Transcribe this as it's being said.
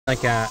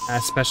like a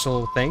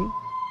special thing,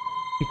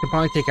 you can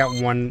probably take out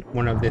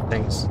one of the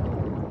things.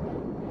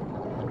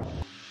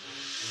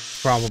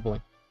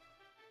 Probably.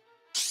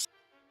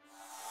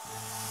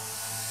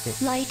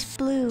 Okay. Light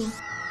blue.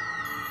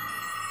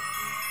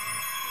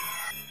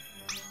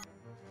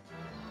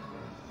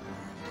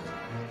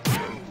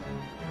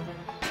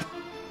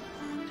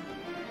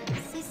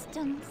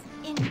 Systems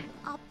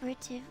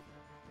inoperative.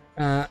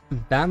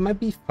 That might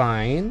be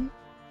fine.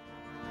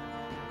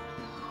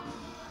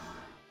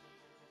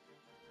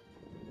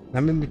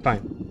 That might be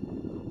fine.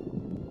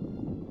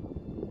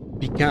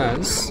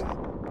 Because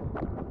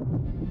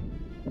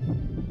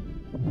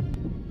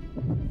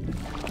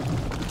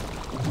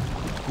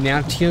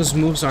now Tio's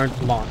moves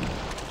aren't locked.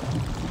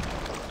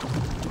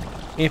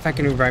 If I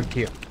can revive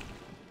Tio.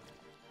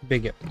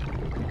 Big it.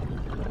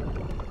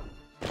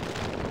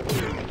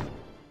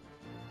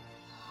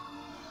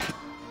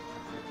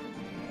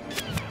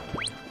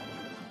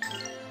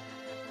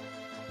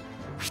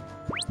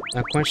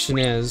 The question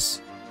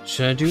is,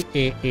 should I do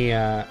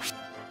a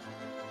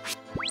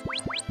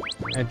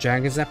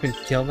Dragon Zap and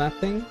kill that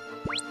thing?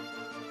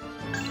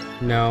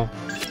 No.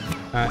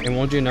 It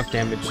won't do enough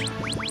damage.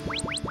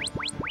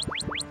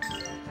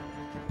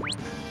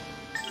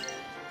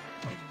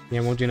 Yeah,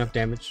 it won't do enough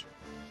damage.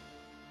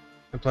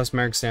 And plus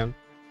Merrick's down.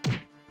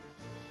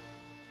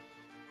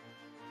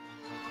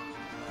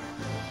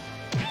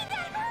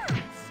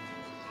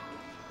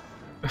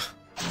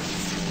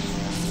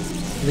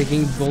 They're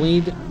getting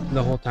bullied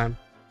the whole time.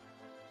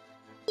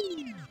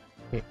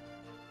 Okay.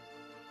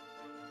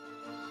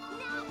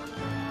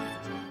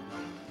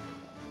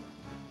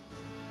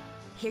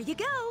 Here you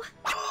go.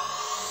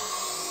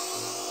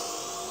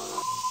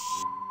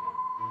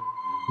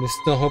 There's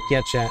still hope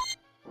yet, chat.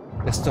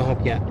 There's still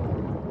hope yet.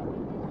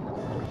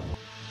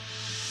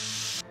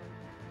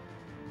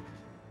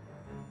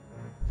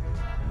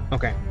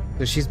 Okay,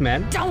 so she's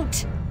mad.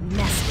 Don't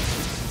mess with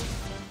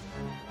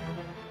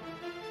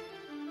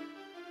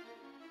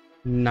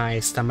me.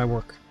 Nice, that might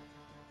work.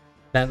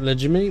 That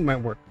legitimately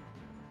might work.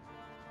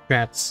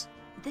 Congrats.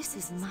 This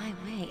is my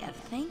way of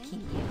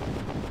thanking you.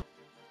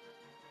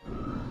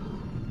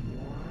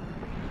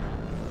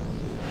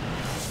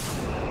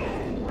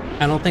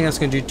 I don't think that's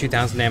gonna do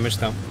 2,000 damage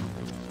though.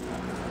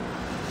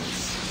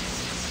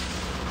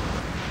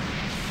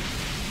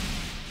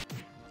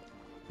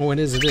 Oh, it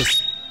is, it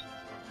is.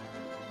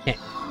 Okay.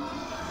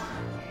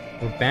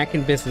 We're back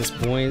in business,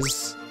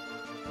 boys.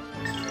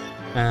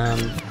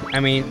 I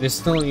mean, there's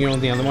still, you know,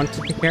 the other one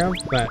to take care of,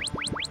 but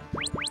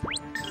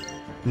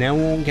now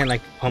we won't get,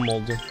 like,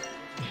 pummeled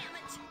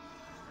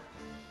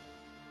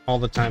all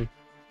the time.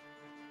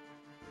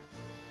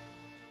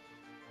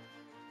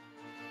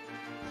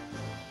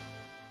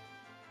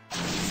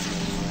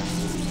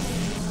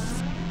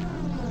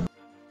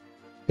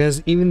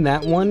 Because even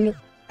that one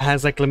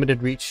has, like,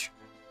 limited reach.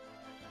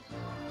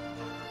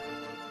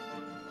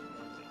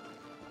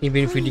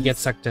 Even if we do get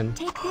sucked in.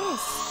 Take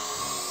this.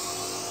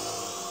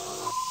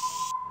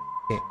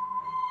 Okay.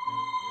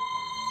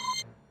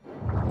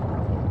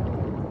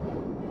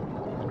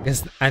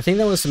 Because I think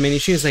that was the main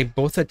issue, is like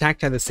both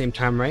attacked at the same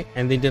time, right?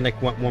 And they did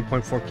like what,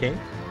 1.4k?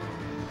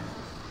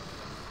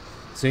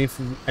 So if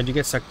I do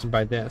get sucked in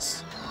by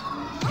this,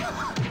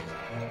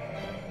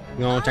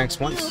 you all attacks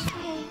once.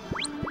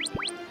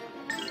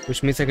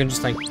 Which means I can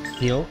just like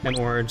heal and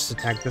or just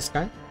attack this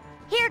guy.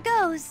 Here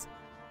goes.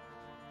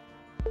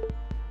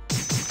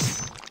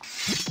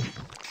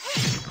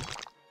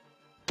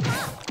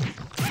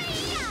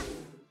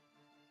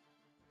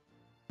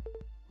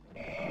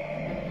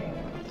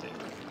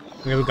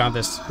 Okay, we got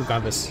this. We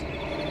got this.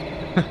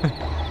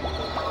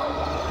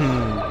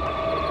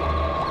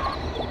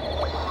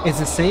 It's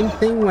the same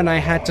thing when I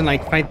had to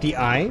like fight the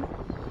eye.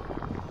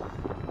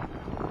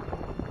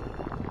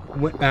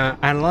 I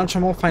had a lot of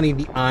trouble finding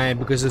the eye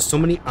because there's so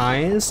many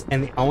eyes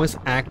and they always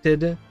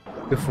acted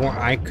before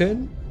I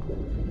could.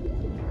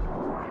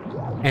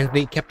 And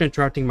they kept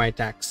interrupting my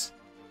attacks.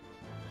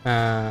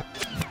 Yeah,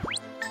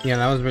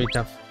 that was really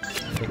tough.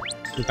 Okay,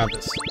 we got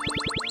this.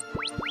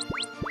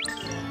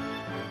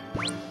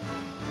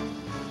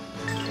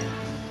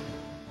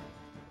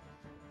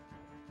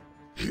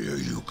 Here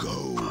you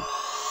go.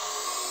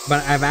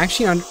 But I've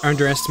actually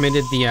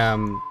underestimated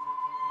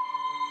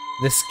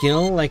the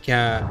skill, like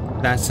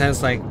that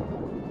says like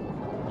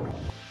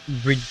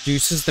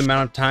reduces the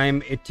amount of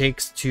time it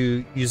takes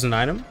to use an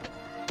item.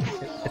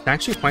 It's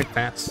actually quite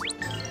fast,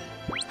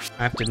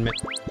 I have to admit.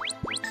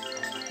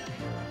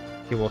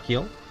 Okay, we'll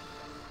heal.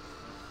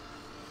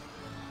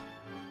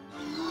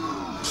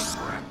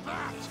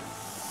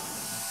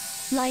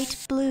 Light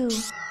blue.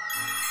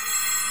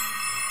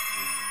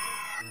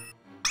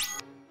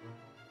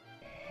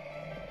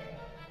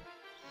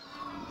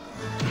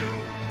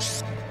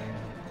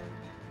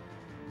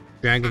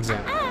 Dragon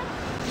Zap.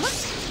 Look,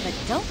 but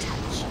don't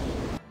touch.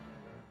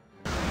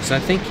 So I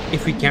think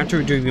if we counter,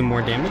 we do even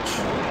more damage.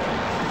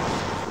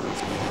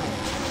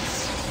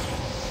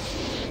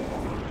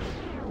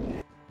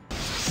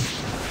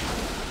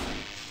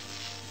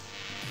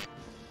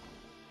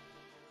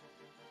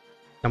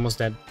 Almost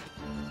dead.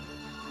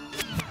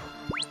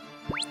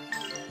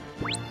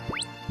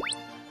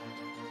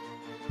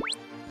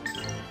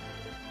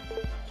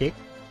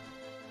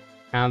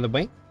 Out of the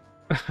way.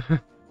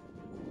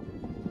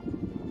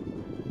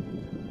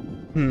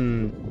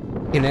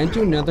 Can I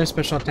do another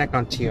special attack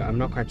on Tio? I'm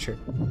not quite sure.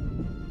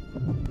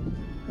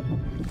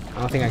 I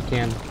don't think I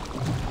can.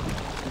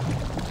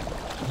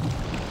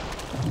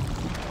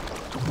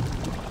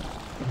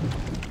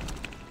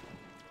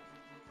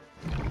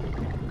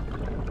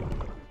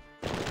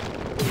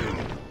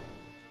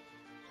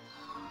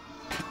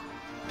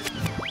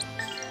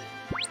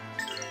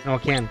 No, I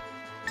can.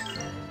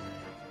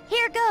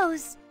 Here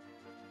goes.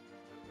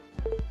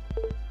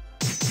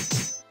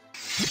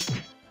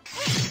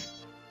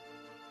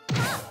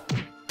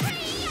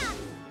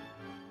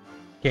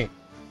 Okay.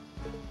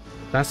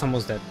 That's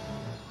almost dead.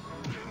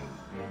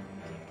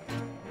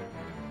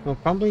 Well,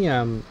 probably,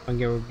 we're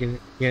gonna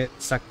get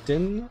sucked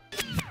in.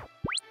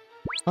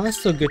 Oh, that's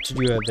still good to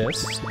do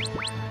this.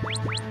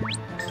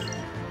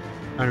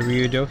 On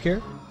Ryudo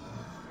here.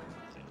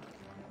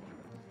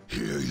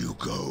 Here you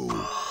go.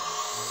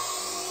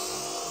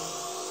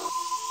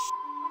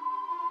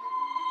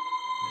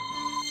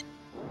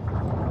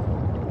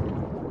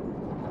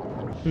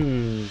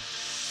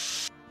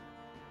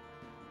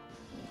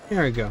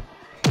 There we go.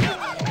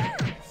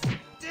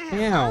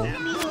 Ow.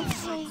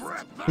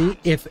 See,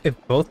 if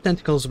both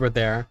tentacles were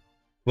there,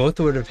 both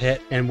would have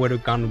hit and would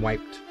have gone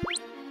wiped.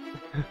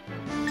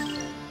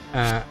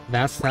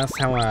 That's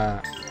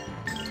how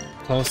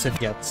close it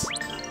gets,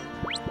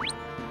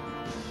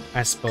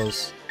 I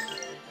suppose.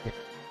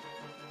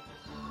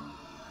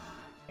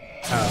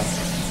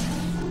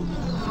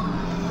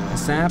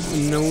 Zap?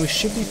 No, it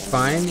should be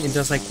fine. It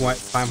does like what,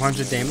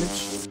 500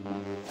 damage?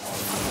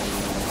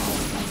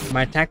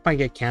 My attack might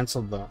get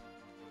cancelled though.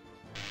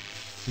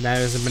 That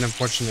has been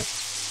unfortunate.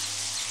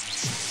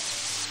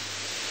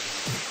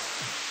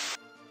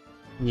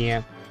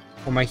 Yeah.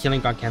 Or my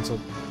healing got cancelled.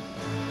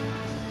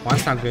 Well,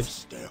 that's not good.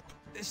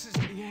 This is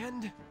the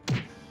end?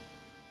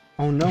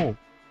 Oh no.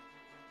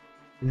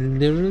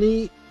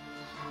 Literally.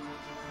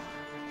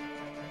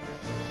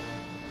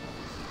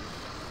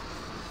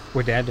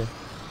 We're dead.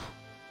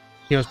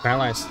 He was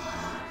paralyzed.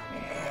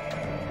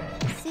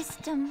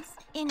 Systems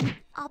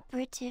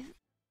inoperative.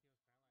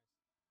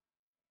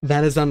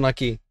 That is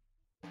unlucky.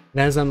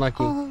 That is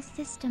unlucky. All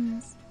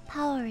systems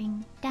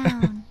powering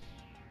down.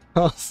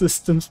 All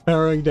systems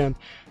powering down.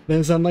 That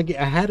is unlucky.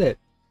 I had it.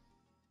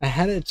 I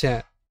had it,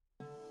 chat.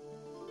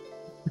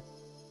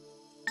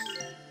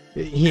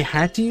 He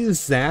had to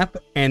use Zap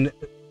and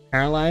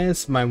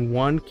paralyze my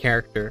one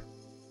character.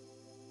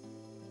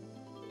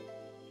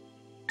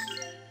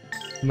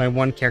 My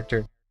one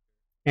character.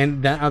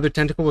 And that other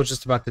tentacle was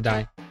just about to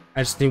die.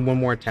 I just need one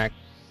more attack.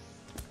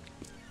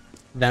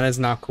 That is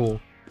not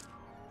cool.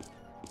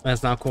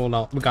 That's not cool at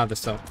all. We got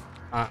this though.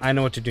 I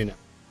know what to do now.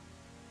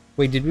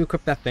 Wait, did we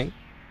equip that thing?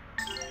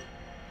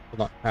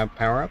 Hold on.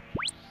 Power up.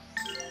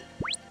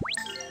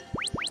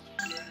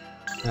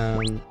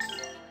 Skill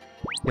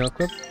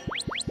equip.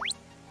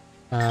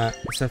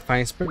 It's a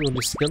fine spirit. We'll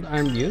do skilled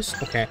item use.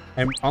 Okay.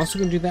 I'm also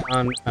gonna do that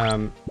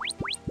on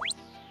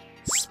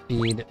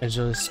speed,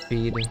 agility,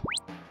 speed.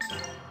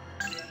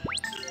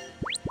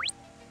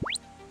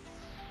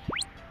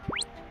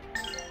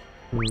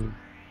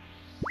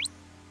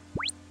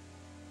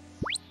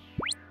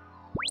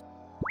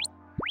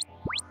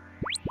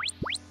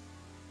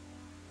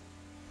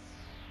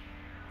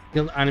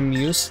 Skilled item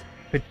use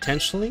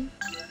potentially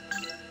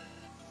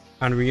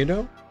on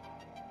Ryudo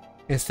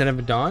instead of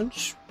a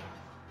dodge.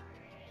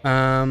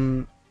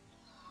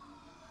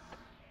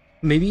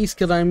 Maybe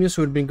skilled item use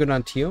would have been good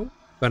on Tio,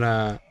 but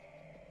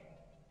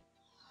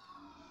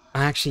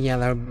actually, yeah,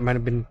 that might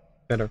have been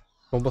better.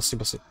 Well, we'll see,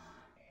 we'll see.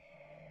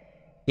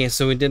 Yeah,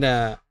 so we did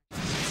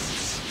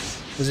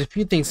there's a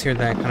few things here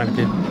that I kind of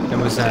did that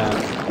was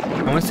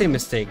I want to say a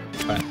mistake,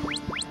 but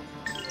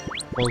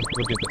we'll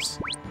do this.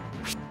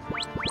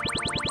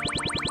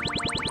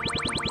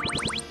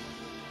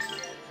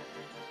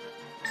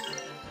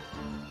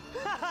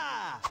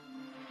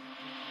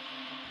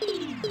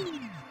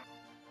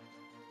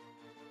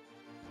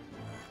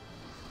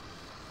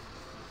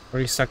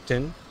 Already sucked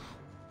in.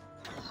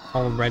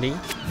 Already.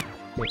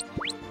 Wait.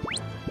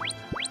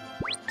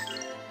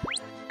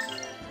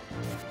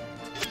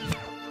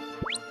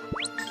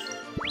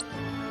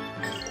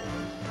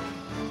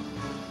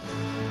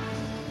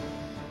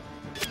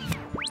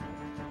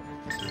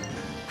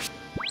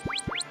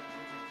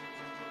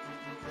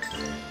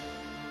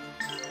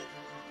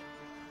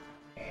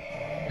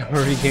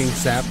 Already getting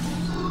zapped.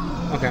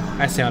 Okay,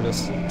 I see how it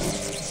is.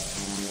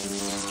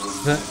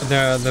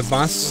 The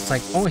boss is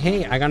like, oh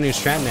hey, I got a new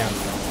strat now.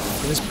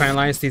 I just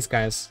paralyze these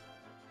guys.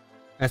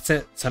 That's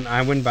it. It's an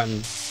I win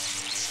button.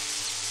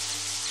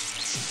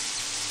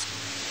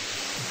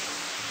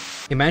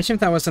 Imagine if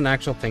that was an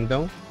actual thing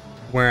though,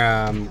 where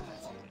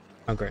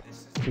oh great,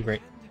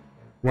 great.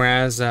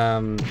 Whereas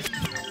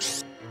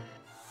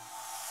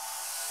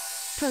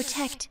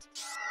Protect.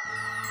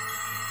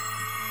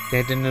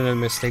 they did another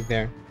mistake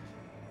there.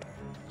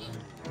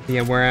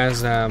 Yeah,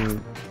 whereas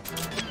the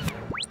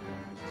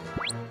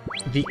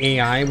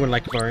AI would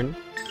like learn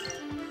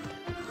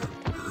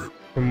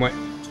from what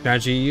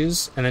strategy you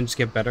use and then just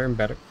get better and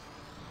better.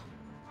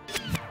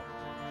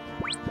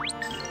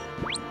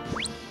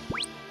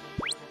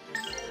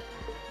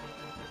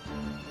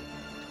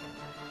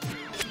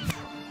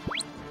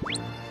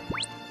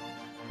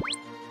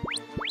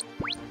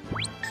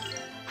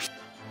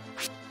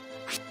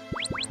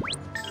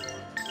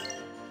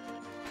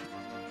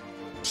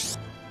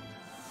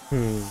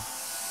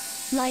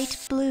 Light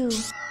blue.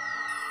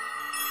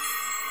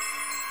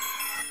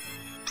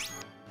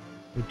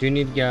 We do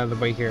need to get out of the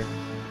way here.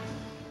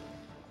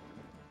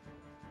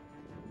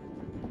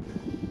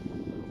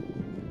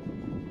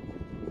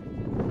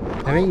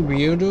 Having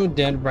Ryudo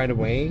dead right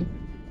away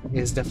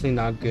is definitely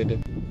not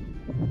good.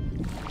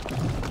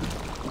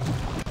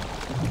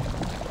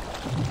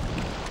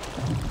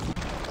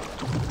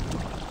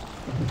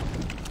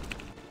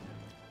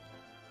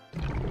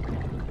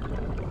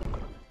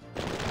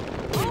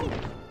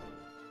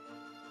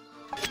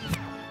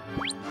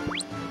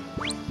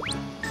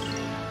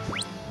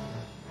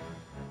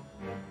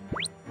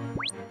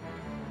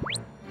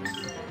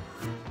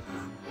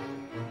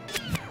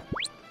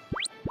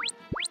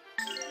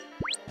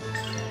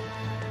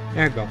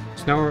 There we go.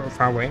 So now we're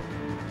far away.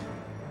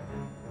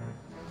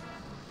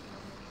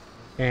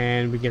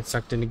 And we get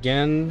sucked in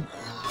again.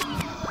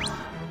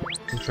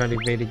 And try to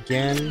evade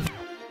again.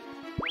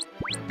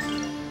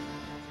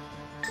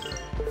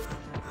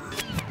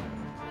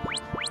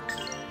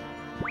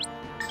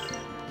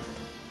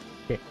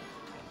 Okay.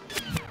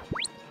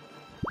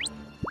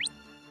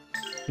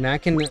 Now I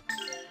can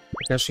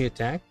potentially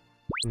attack.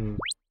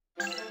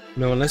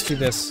 No, let's do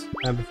this.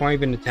 Before I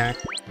even attack.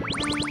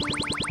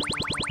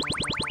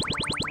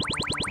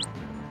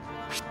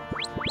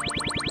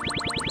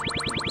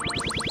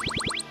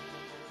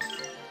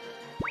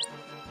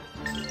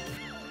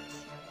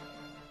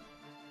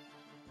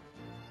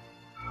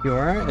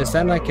 Fiora? Is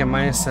that like a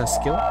minus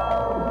skill?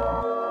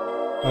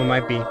 Oh, it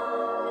might be.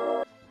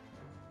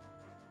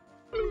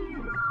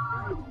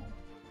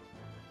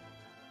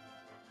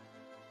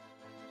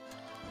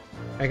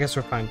 I guess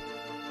we're fine.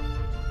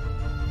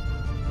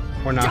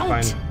 Or not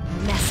fine.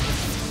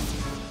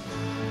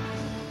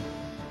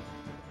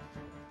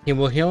 He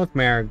will heal with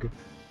Merg.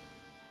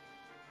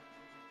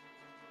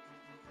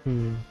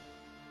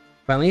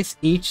 But at least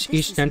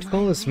each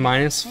tentacle is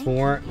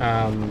 -4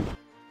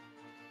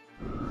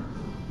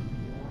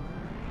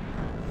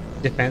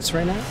 defense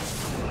right now.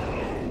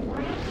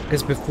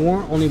 Because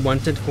before only one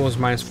tentacle was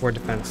 -4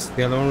 defense.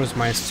 The other one was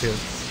 -2.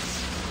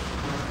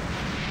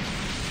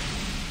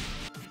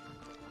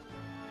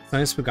 So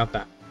nice we got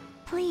that.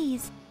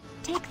 Please,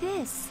 take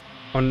this.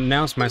 Oh,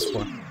 now it's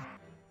 -4.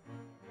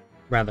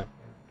 Rather.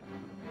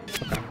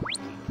 Okay.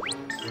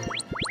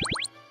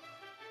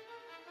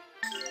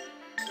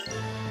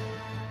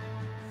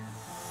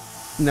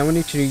 Now we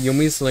need to do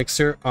Yumi's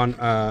elixir on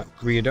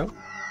Ryudo.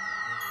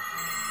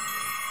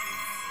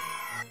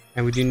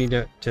 And we do need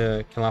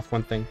to kill off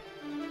one thing.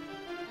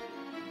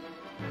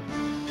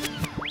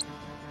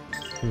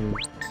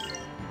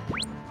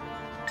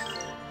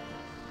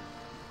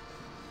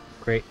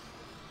 Great.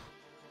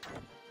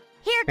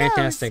 Here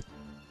Fantastic.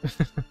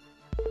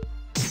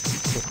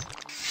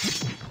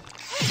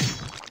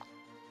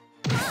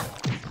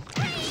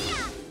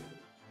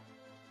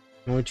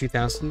 Only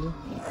 2,000?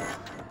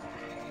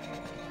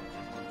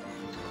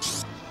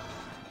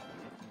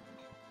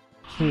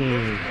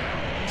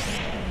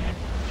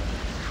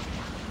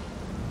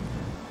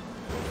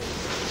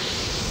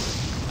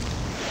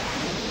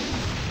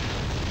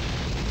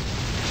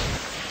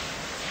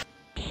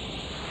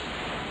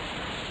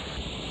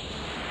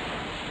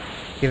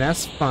 Okay,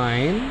 that's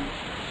fine.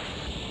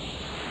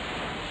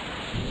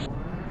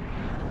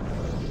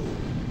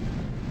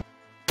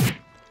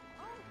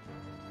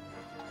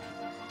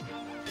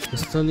 We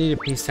still need a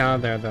piece out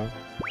of there, though.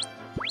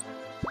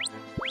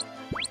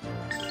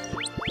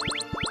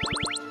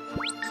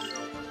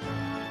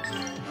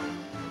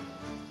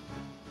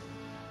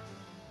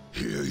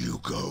 Here you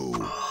go.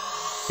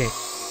 Okay.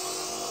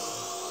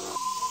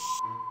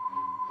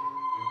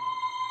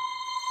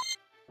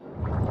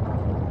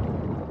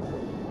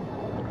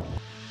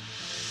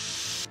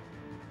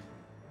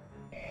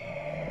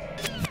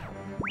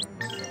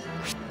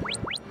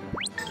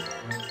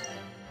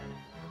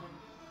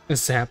 A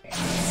zap.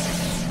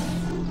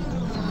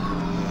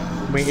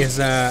 Wait, is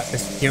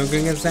Kyo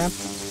going to zap?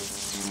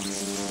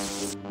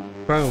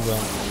 Probably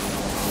will.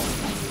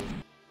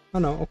 Oh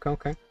no,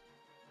 okay.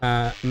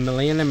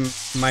 Milena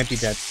might be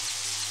dead.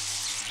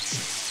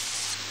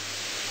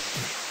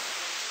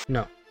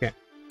 No, okay.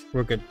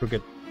 We're good.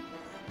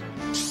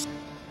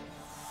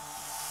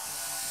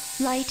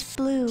 Light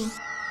blue.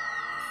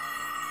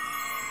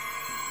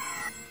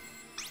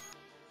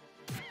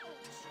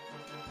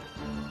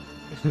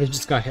 They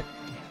just got hit.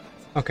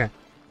 Okay.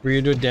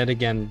 Ryudo dead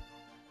again.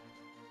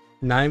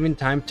 Not even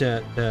time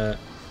to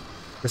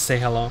say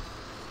hello.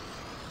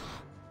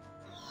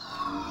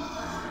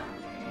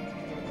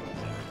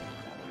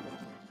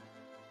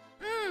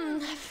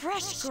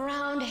 Fresh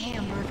ground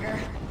hamburger.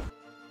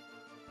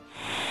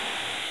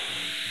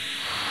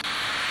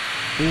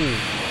 Ooh.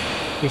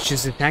 Okay,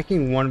 she's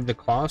attacking one of the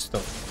claws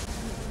though.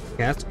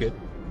 Okay, that's good.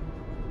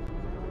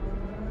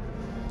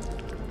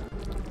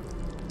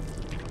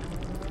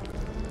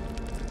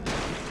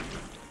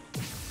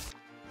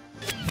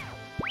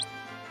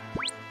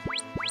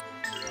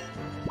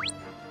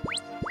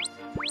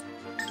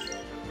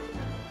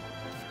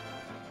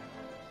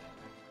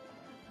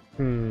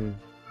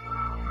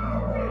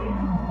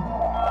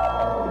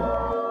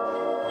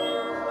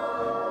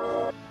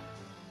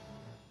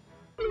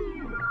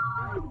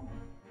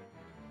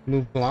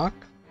 Move block?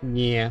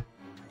 Yeah.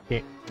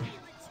 Okay.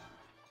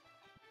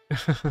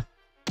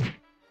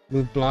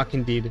 Move block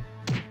indeed.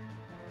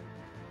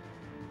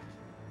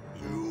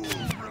 You'll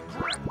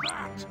regret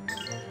that.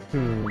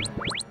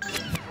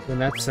 So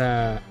that's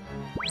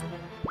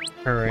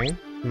hooray.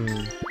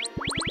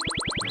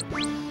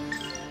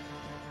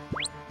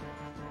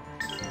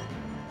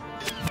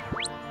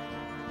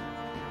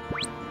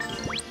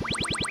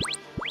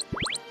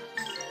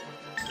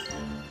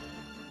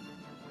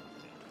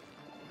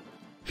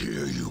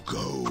 Here you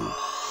go.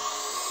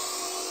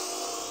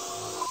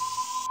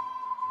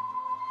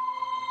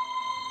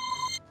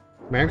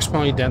 Merrick's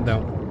probably dead though.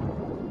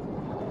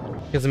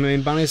 Because the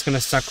main bounty's gonna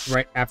suck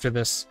right after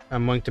this.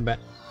 I'm willing to bet.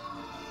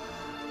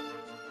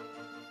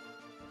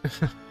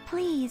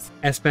 Please.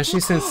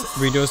 Especially since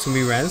Rido's gonna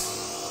be res.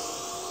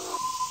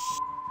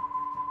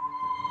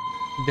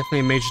 Definitely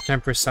a major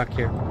time for a suck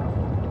here.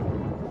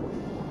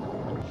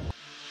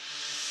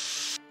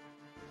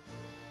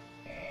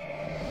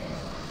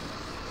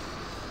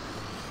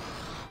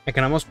 I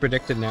can almost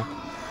predict it now.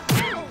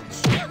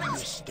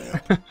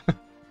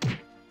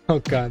 Oh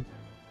god.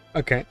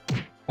 Okay.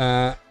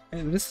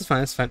 This is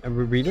fine, it's fine.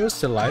 Rido's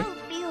still alive.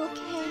 I'll be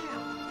okay.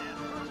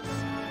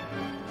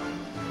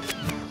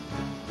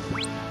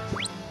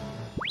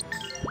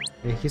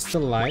 Yeah, he's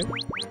still alive.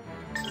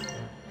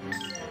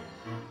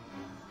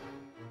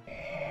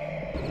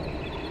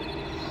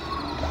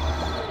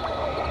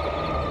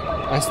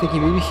 I was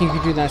thinking maybe he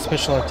could do that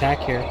special attack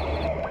here.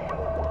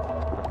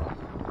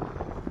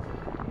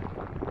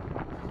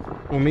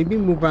 Or maybe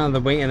move out of the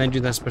way and then do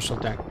that special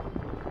attack.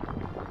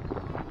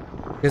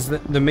 Because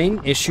the main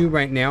issue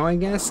right now, I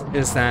guess,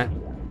 is that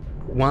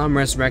while I'm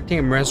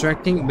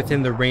resurrecting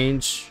within the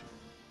range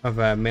of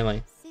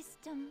melee.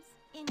 Systems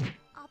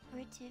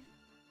inoperative.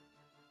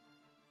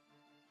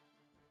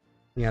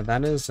 Yeah,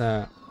 that is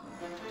can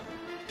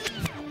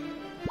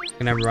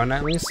I run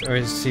at least? Or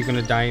is he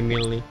gonna die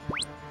immediately?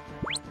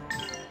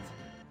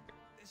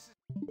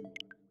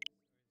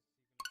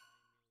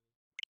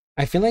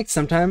 I feel like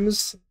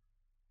sometimes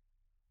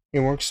it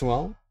works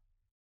well,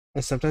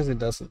 and sometimes it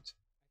doesn't.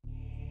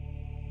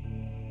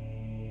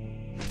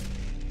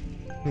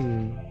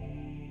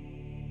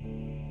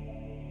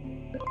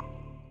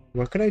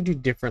 What could I do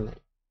differently?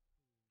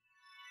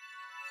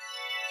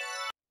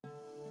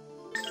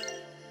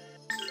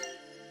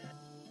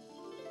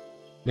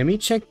 Let me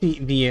check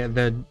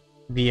the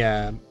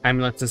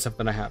amulets and stuff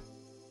that I have.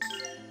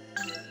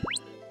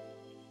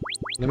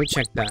 Let me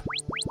check that.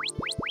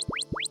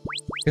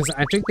 Because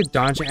I took the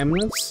dodge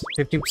amulets,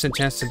 15%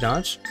 chance to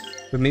dodge,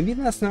 but maybe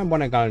that's not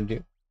what I gotta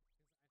do.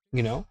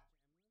 You know?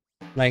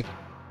 Like,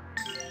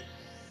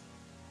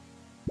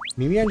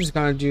 maybe I just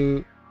gotta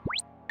do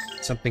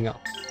something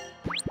else.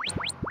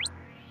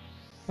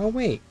 Oh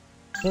wait,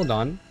 hold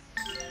on.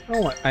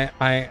 Oh,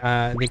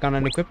 they got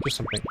unequipped or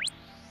something.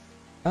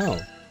 Oh,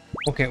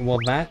 okay. Well,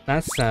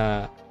 that's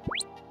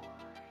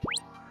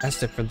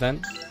different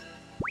then.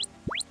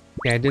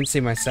 Yeah, I didn't see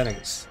my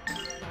settings.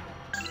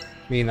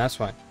 I mean, that's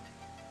why.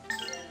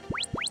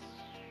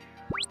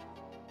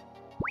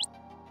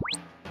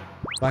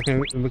 Well,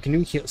 we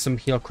can do some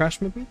heal crush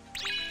maybe.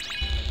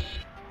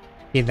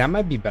 Yeah, that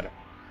might be better.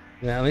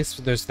 Yeah, at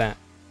least there's that.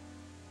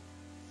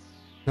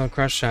 Heal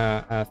crush 3.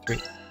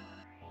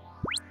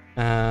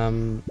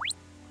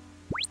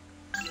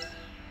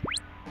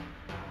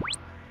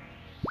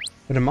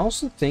 But I'm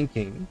also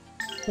thinking,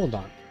 hold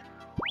on.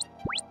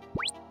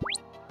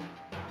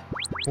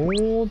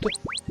 Hold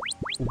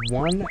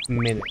 1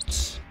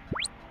 minute.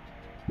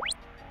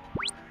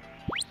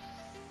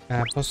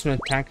 Plus 1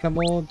 attack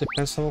level,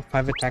 defense level,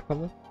 5 attack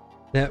level.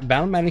 The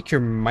battle manicure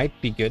might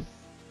be good.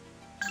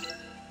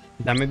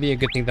 That might be a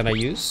good thing that I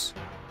use.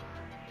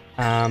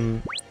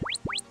 I'm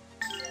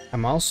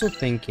also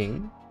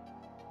thinking.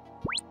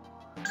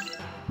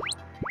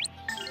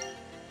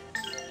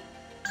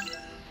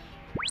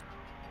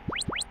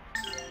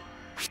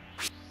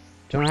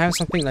 Don't I have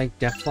something like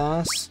Death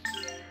Loss?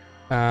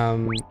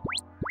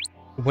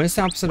 What is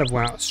the opposite of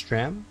WoW?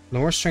 Stram?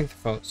 Lower strength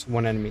foes,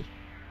 1 enemy.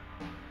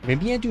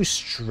 Maybe I do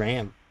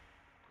Stram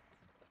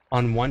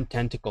on 1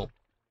 tentacle.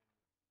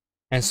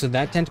 And so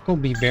that tentacle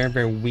will be very,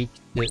 very weak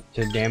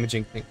to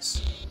damaging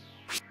things.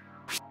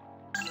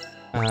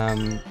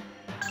 Right?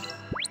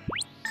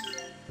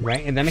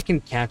 And then I can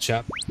catch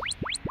up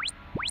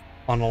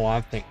on a lot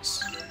of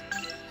things.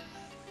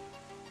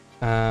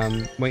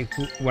 Wait,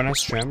 what is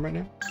Stram right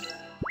now?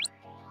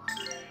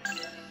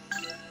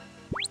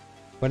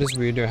 What does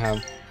Reader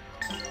have?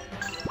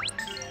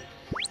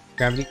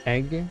 Gravity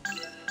Egg?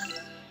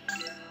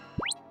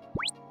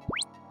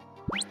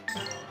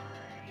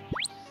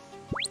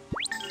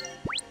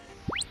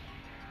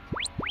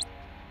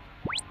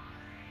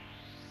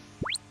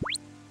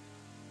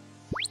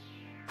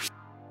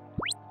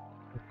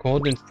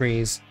 Cold and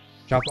Freeze.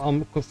 Drop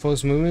all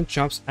foes movement,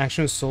 drops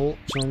action soul,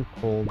 chilling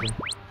cold.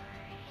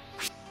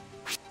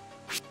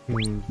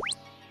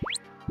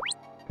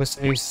 Puts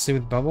enemies to sleep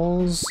with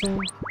bubbles.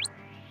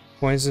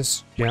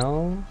 Poisonous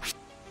gel.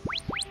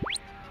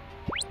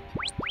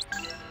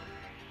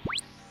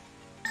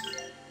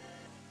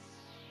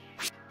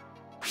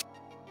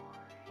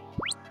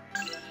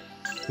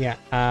 Yeah,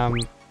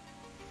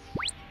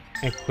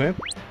 equip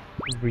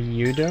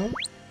Ryudo.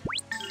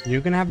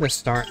 You're gonna have the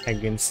star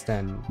egg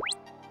instead.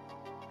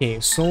 Okay,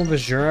 Soul of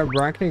Azura,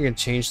 we're actually gonna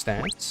change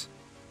that.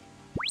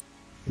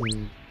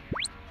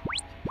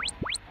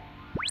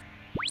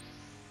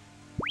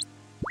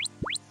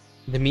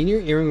 The meteor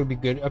earring would be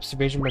good.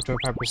 Observation by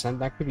 25%.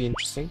 That could be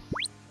interesting.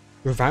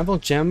 Revival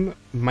gem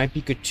might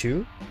be good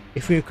too.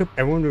 If we equip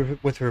everyone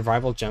with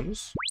revival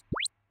gems.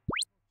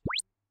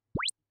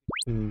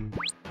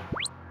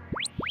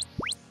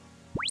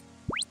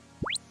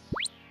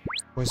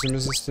 Poison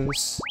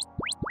resistance.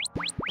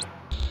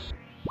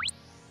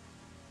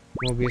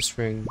 Mobius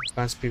ring.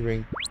 Fast speed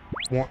ring.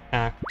 More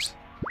act.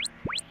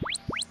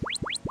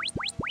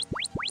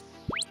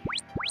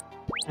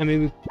 I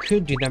mean, we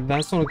could do that, but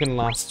that's only gonna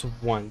last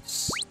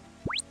once.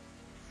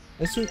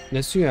 Let's do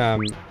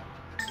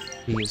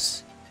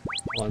these.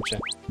 Hold on, check.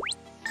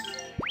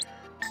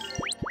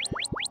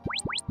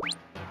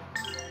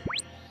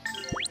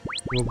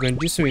 We're gonna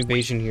do some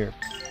evasion here,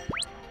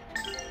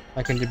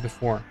 like I did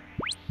before.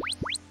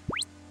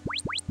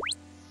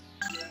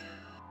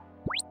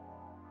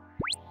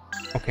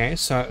 Okay,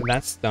 so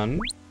that's done.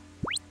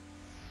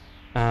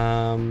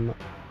 I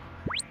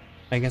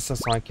guess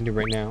that's all I can do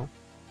right now.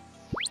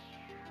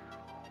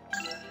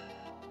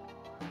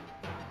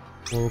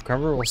 We'll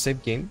recover, we'll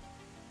save game.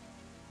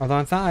 Although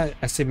I thought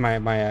I saved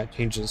my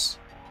changes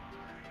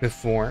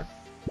before.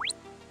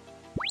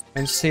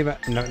 And save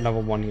at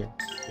level 1 here.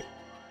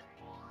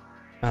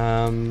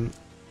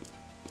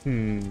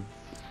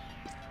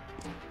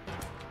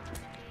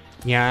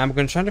 Yeah, I'm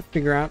gonna try to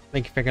figure out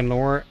like if I can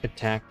lower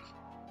attack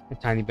a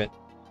tiny bit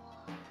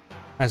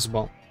as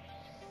well.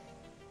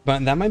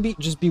 But that might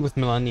just be with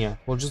Millennia.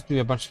 We'll just do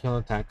a bunch of heal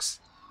attacks.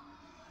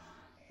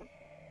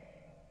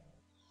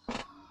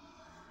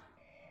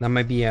 That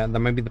might be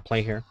the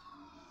play here.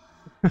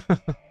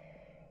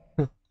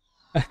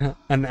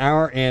 An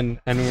hour in,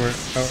 and we're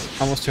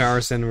almost 2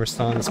 hours in. We're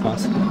still in this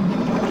boss.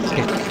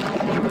 Okay.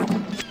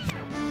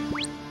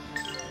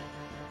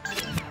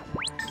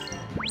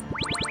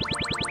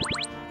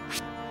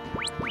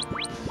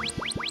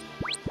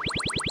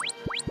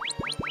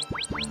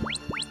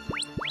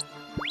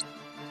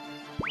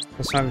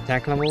 Plus 5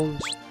 attack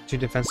levels, 2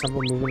 defense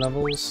level, movement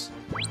levels.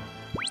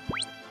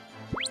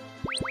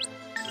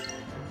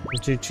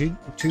 Two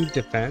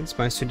defense,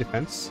 minus 2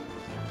 defense.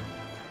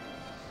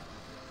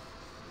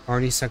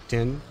 Already sucked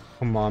in.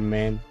 Come on,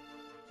 man.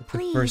 That's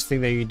the first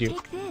thing that you do.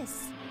 Take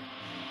this.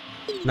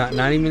 Not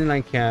even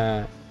like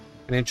an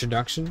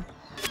introduction.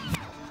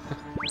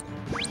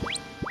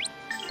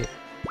 Okay.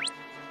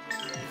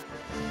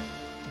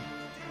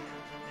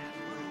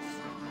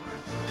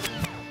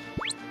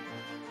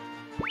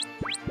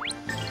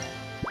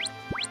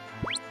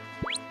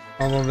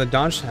 Although the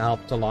dodge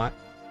helped a lot.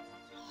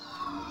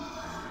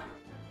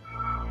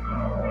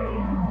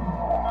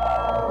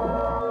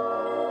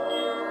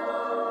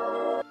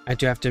 I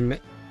do have to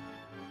admit.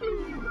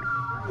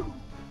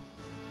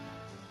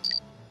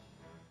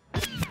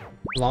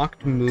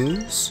 Blocked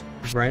moves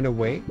right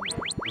away.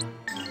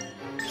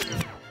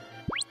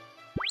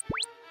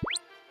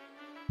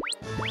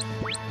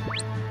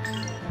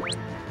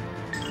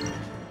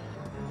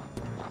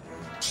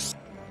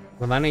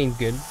 Well, that ain't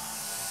good.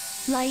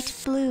 Light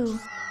blue.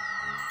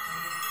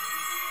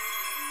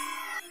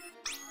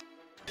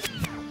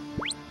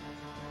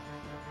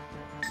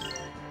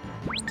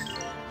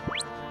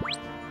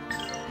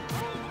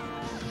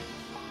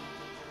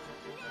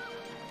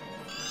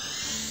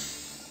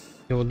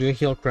 Okay, we'll do a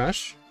heal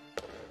crush.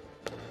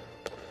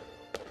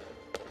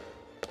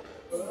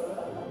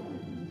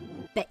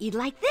 Bet you'd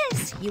like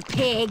this, you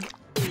pig.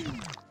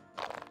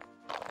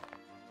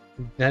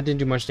 That didn't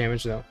do much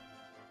damage though.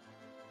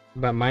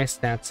 But my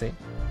stats say.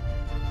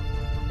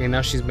 Okay,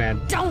 now she's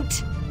mad.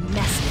 Don't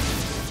mess with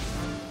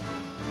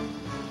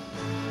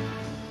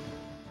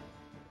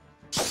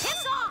me.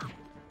 Hands off!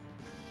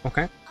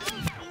 Okay.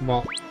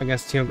 Well, I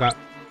guess Teal got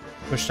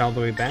pushed all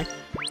the way back.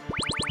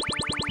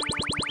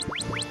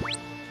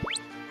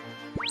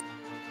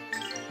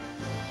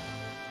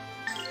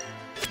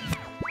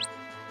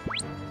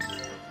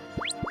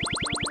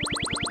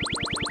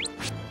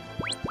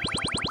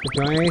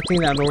 Do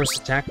anything that lowers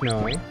attack?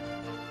 No, eh?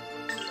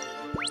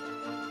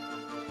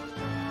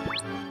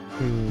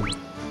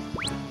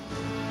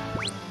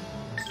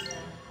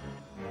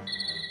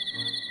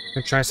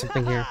 Let's try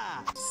something here.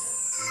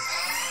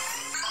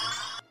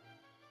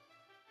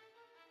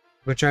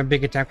 We'll try a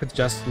big attack with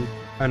Justin.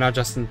 Oh, not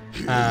Justin.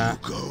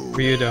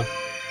 Ryudo.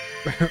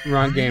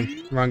 Wrong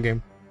game. Wrong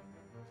game.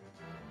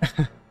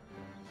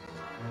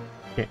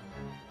 Okay.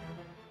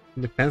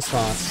 Defense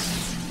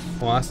loss.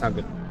 Well, that's not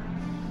good.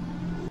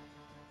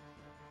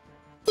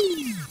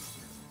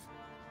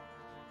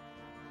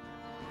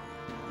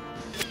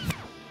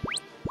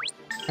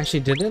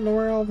 Actually, did it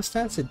lower all the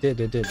stats? It did,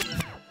 it did.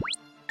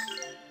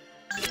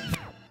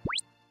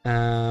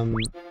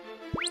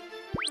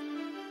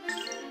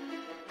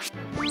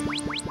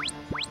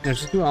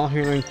 Let's just do all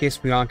healer in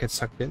case we all get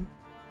sucked in.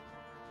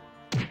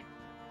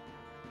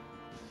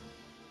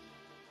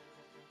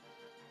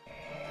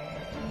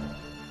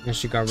 And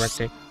she got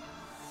wrecked.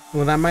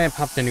 Well, that might have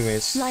popped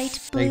anyways. Light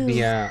blue.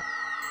 Like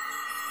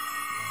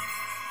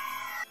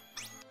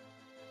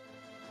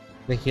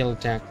the heal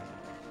attack.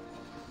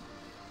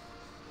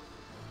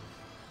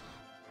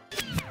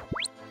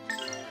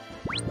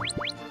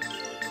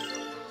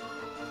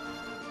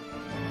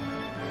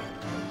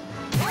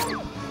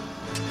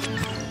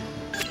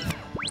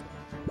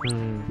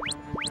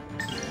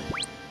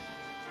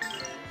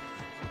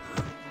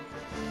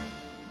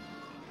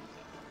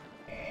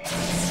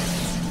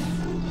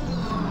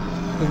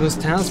 Those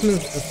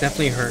talismans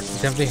definitely hurt.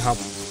 Definitely help.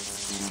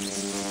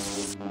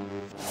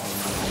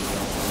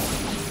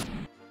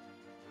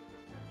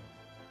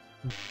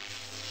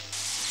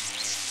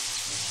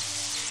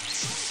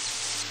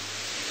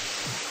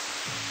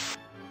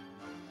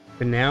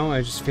 But now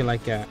I just feel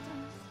like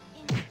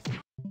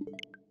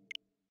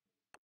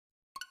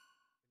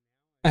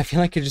I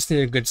feel like I just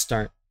need a good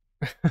start.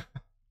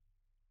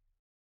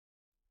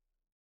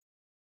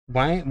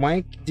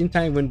 Why didn't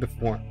I win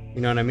before? You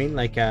know what I mean?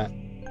 Like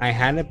I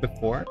had it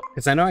before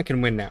because I know I can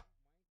win now.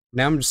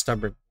 Now I'm just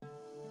stubborn.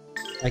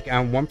 Like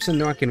I 1%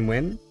 know I can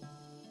win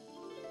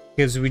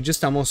because we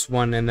just almost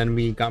won and then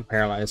we got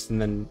paralyzed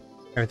and then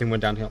everything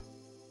went downhill.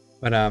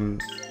 But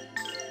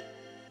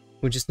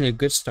we just need a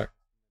good start.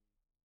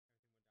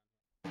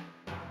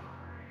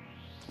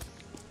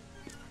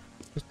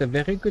 Just a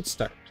very good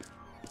start.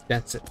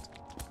 That's it.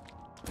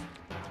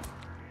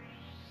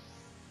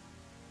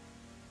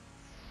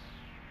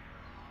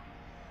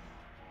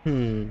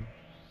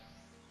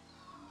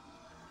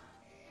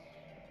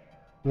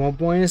 Well,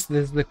 boys,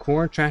 this is the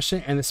core, trash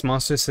it, and this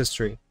monster's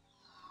history.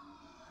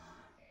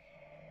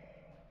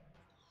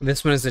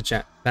 This one is the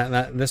chat.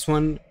 This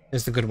one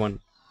is the good one.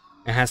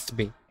 It has to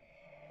be.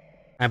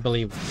 I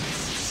believe.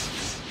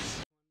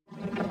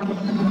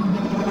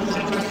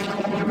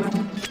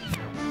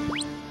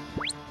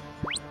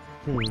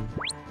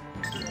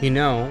 You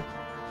know,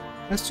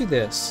 let's do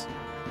this.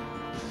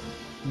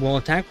 We'll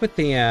attack with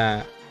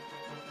the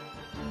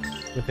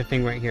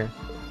thing right here.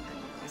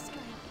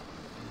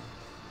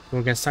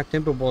 We'll get sucked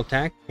in, but we'll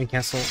attack and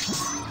cancel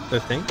the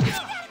thing.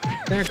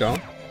 There we go.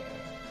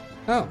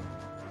 Oh.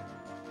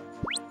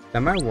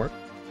 That might work.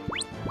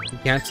 He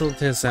canceled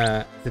his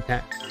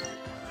attack.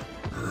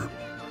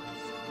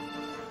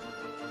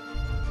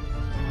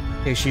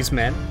 Okay, she's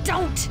mad.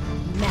 Don't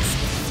mess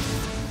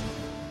with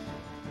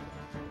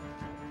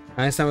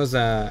I guess that was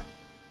a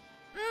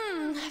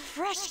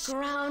fresh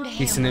ground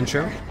decent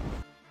intro.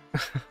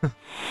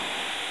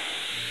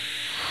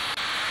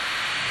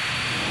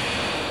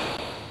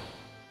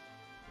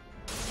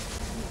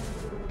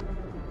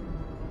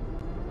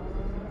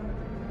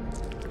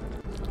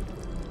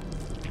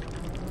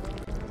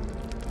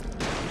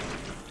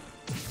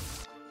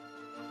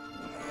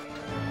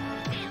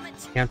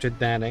 Countered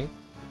that, eh?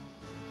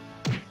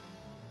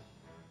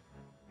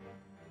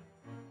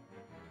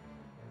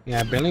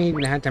 Yeah, I barely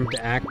even had time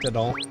to act at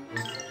all.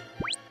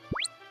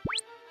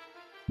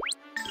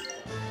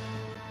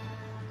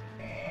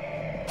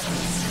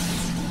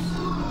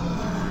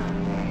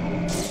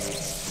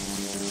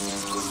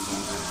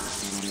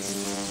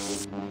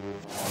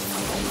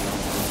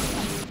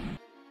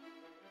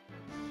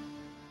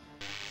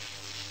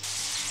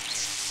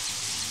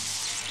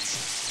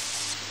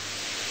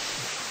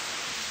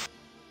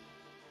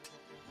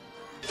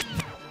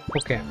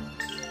 Okay.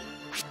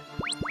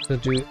 So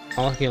do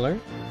all healer.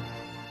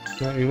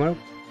 You want?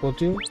 We'll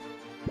do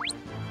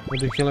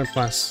healer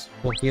plus.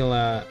 We'll heal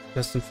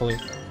Justin fully.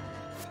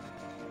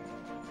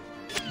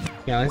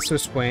 Yeah, let's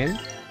switch Gwen.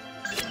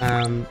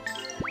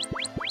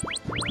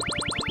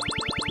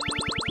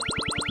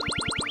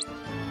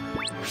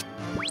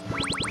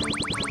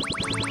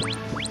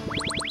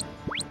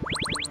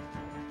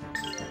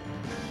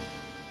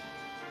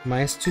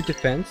 -2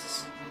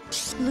 defense.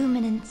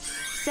 Luminance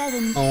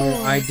 7.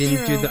 Oh, I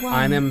didn't do the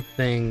item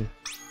thing.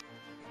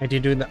 I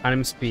did do the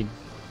item speed.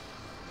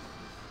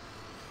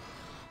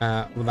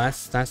 Well,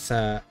 that's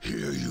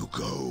Here you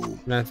go.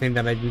 another thing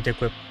that I didn't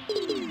equip.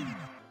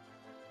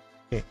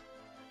 Okay.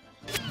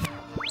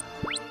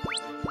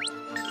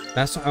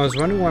 That's I was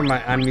wondering why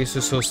my item use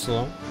is so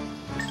slow.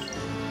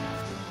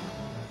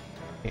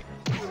 Okay.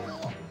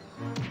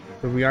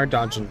 But we are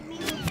dodging.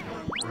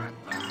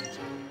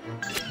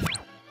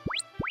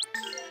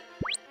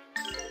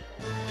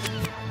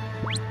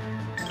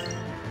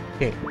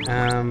 Okay,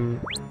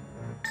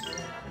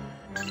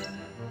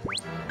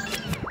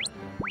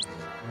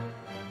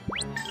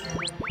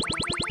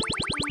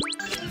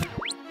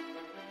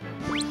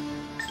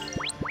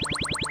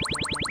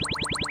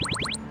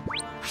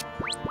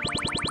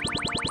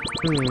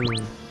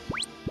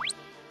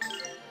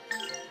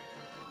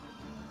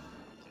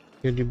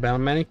 You do battle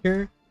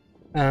manicure?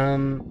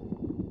 No,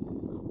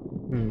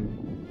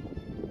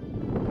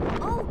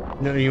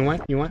 you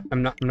want?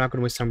 I'm not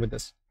gonna waste time with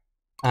this.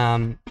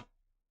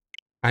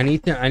 I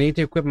need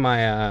to equip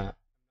my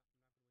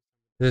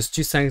there's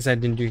 2 settings I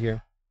didn't do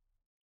here.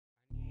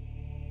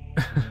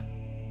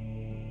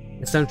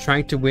 Instead of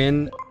trying to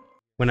win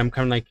when I'm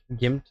kind of like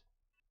gimped.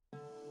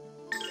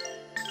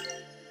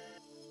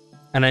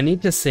 And I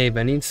need to save.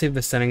 I need to save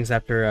the settings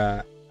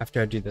after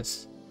I do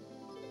this.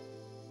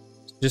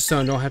 Just so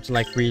I don't have to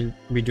like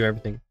redo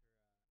everything.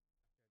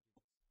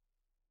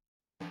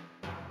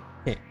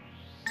 Okay.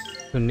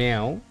 So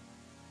now,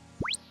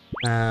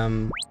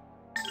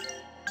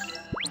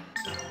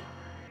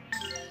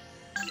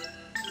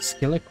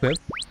 skill equip.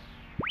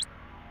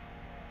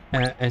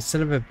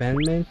 Instead of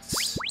abandonment,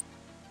 skill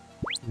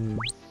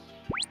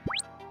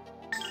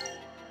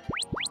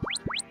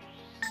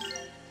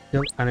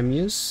item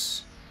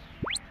use,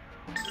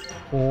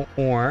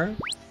 or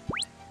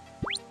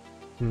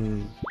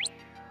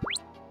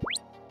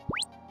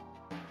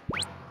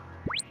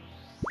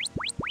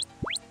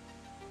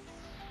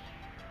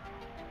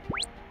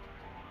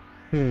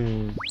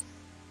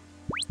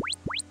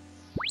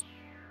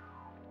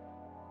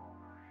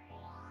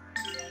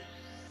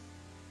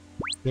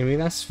maybe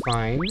that's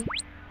fine.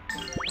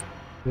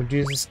 We'll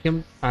do the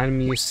skill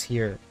item use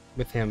here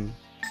with him.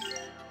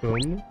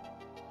 Boom.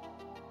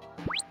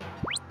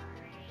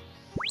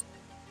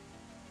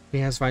 He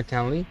has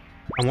vitality.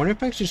 I wonder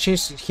if I should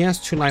change. He has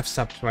 2 life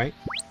ups, right?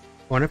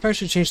 I wonder if I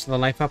should change the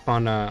life up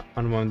on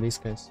one of these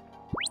guys.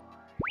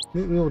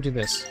 We will do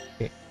this.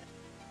 Okay.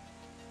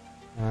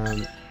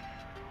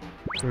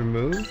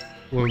 Remove.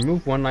 We'll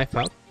remove 1 life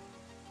up.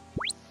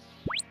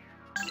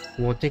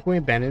 We'll take away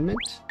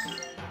abandonment.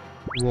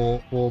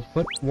 We'll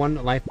put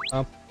 1 life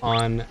up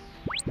on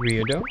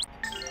Ryudo.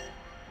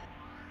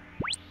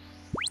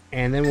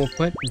 And then we'll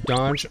put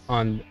dodge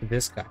on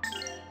this guy.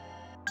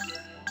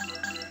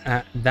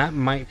 That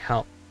might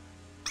help.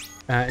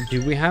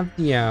 Do we have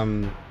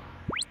the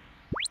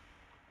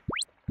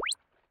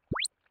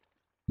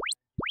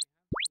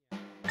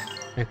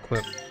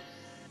equip?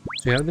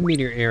 So we have the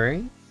meteor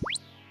array.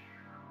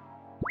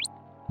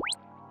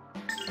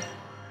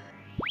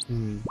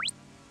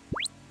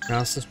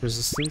 Paralysis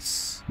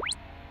resistance.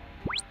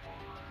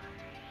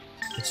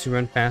 Makes you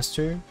run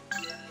faster.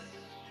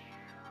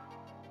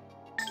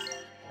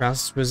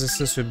 Paralysis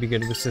resistance would be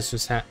good with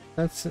Sister's Hat.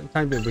 That's a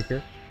tiny bit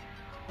weaker.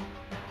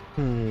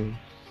 I'm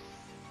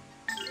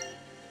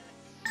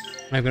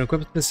gonna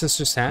equip the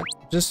Sister's Hat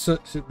just so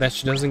that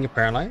she doesn't get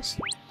paralyzed.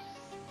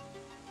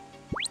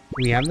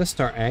 We have the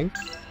Star Egg.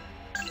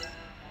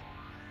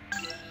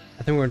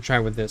 I think we're gonna try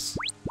with this.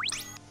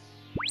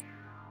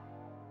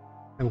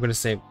 I'm gonna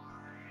save.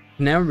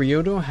 Now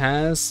Ryudo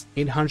has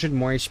 800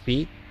 more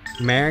HP.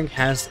 Merrick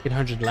has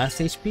 800 less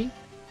HP.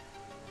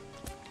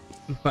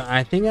 But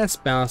I think that's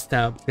balanced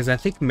out because I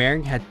think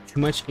Merrick had too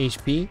much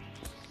HP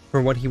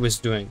for what he was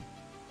doing.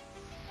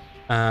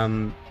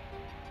 And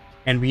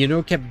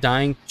Ryudo kept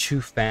dying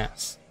too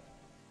fast.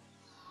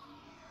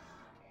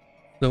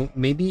 So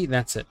maybe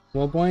that's it.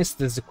 Well, boys,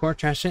 this is the core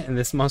trash it, and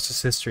this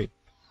monster's history.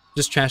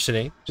 Just trash it,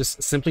 eh?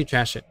 Just simply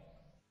trash it.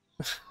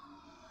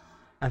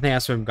 I think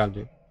that's what we've got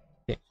to do.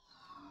 Okay.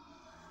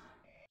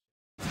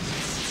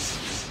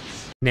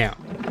 Now.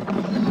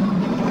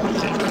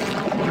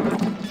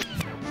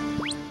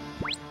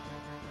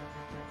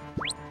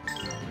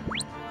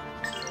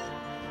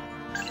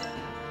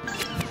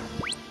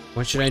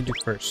 What should I do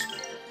first?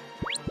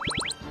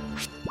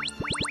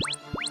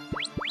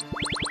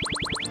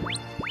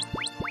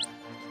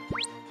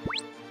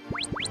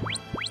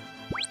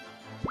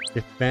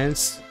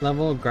 Defense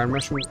level, guard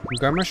mushroom.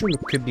 Guard mushroom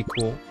could be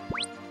cool.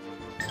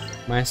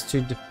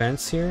 -2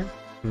 defense here.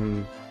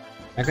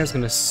 That guy's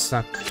gonna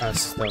suck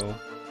us though.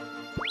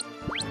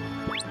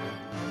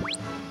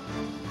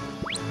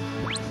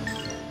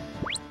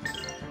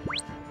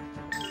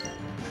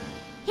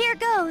 Here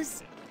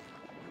goes.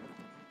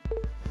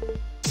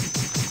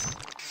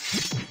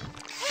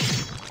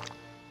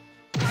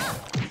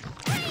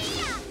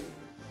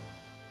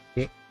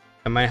 Okay,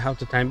 I might have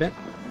to time bit.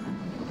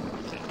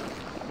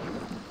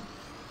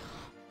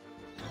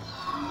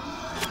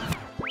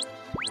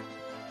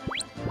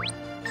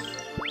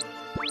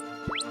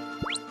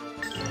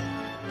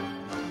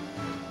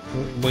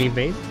 Will you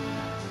evade?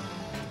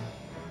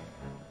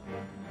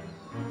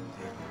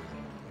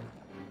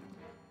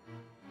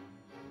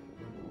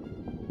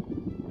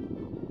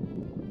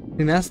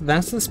 See, that's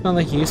the spell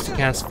that he used to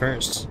cast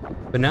first,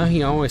 but now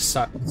he always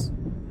sucks.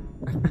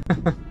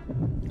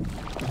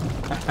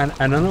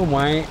 I don't know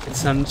why it's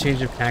some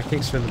change of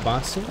tactics for the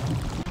boss here.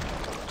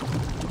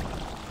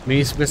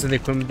 Maybe it's because of the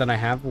equipment that I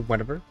have or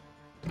whatever.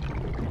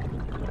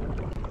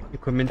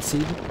 Equipment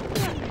seed.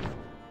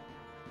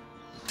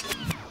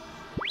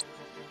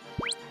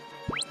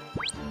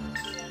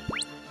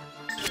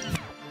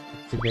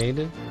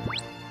 Activated.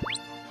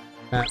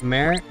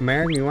 Merrick,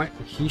 you want?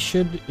 He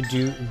should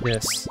do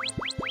this.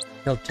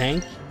 He'll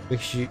tank. You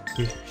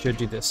should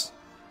do this.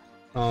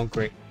 Oh,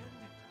 great.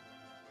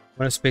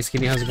 What if Space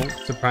Kitty has a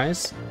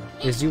surprise?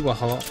 Is you? Well,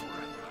 hello.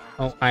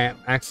 Oh, I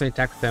actually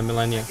attacked the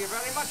Millennia. Thank you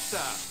very much, sir.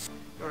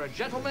 You're a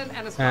gentleman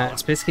and a scholar.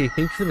 Space Kitty,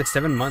 thank you for the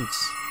 7 months.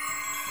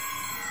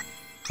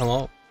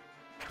 Hello.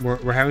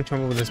 We're having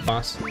trouble with this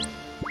boss.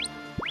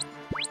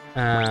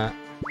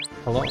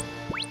 Hello.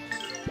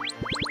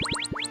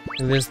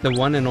 There's the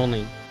one and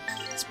only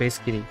Space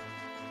Kitty.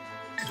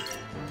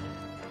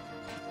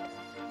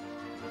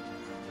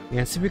 Yeah,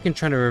 let's see if we can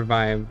try to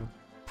revive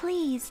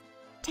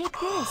Take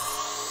this.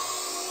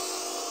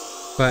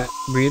 But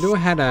Rito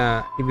had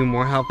even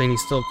more health and he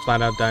still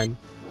flat out died.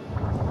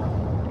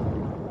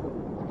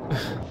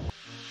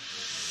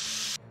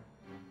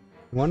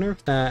 Wonder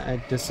if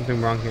there's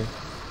something wrong here.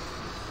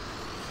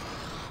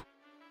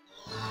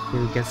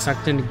 We get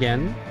sucked in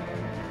again.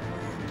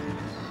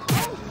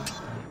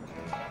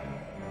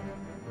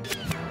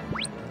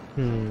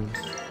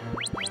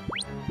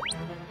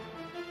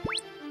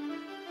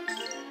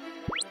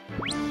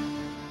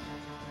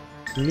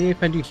 Maybe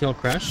if I do heal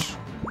crush.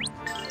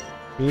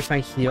 Maybe if I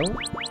heal,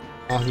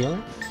 I'll heal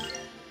her.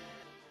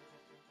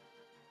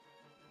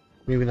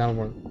 Maybe that'll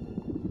work.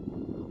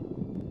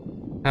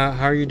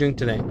 How are you doing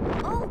today?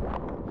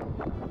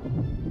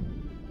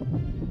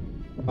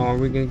 Oh, are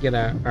we gonna get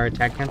our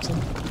attack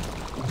canceled?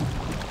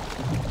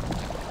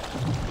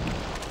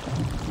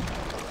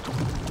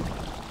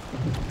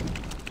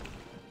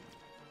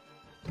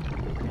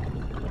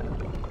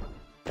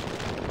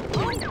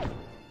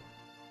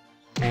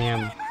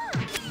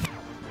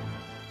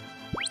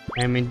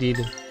 I am indeed.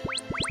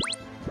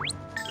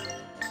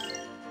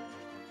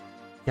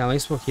 Yeah, at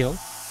least we'll heal.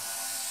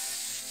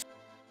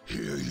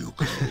 Here you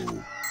go.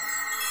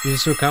 You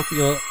just woke up?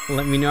 You'll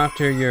let me know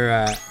after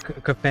your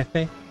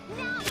coffee?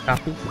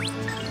 Coffee?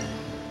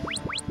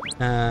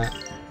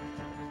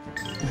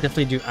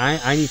 Definitely do.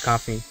 I need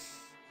coffee.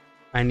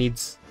 I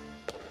need...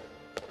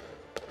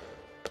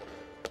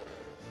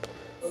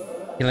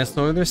 Okay, let's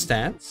lower their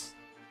stats.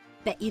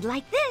 Bet you'd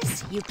like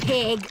this, you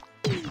pig.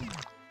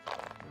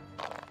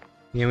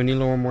 Yeah, we need to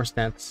lower more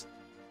stats.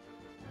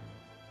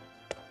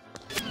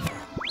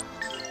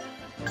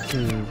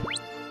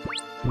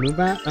 Move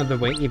out of the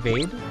way,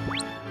 evade.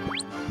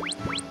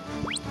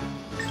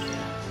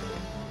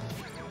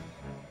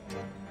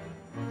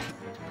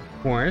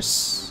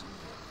 Force.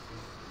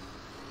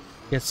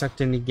 Get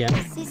sucked in again.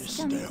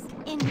 Systems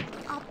in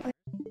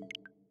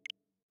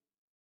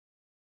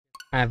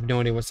I have no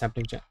idea what's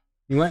happening, chat.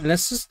 You know what?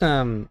 Let's just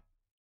What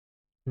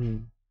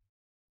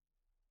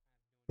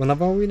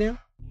level are we now?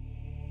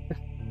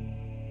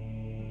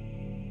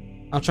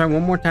 I'll try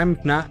one more time.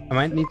 If not, I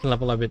might need to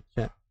level up a bit,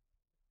 chat.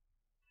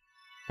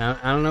 I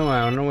don't know.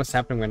 I don't know what's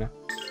happening right now.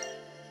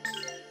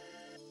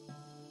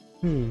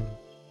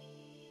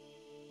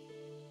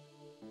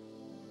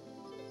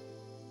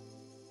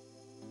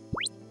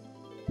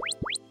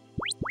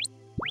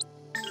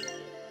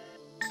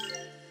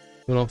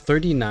 Level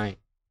 39.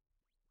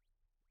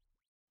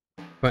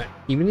 But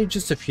even if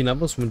just a few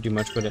levels wouldn't do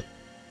much with it.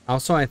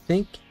 Also, I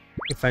think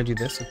if I do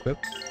this, equip.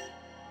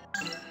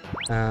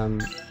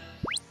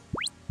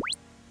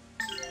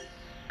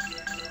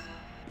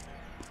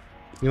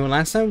 You know,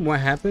 last time what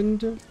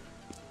happened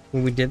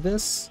when we did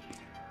this?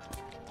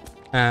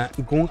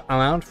 Going all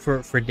out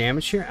for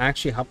damage here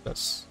actually helped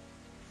us.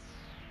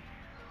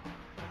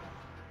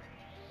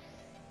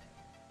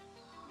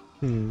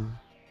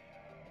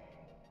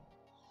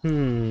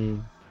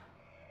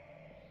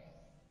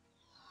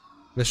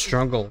 The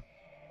struggle.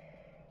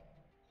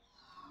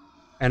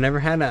 I never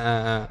had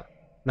an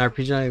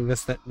RPG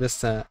like this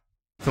so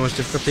much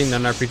difficulty in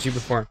an RPG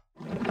before.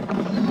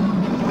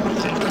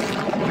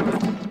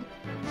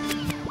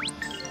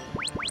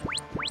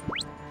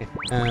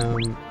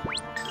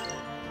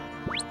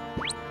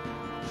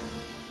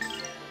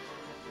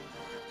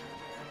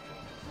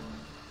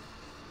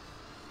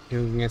 Okay,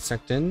 we can get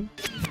sucked in.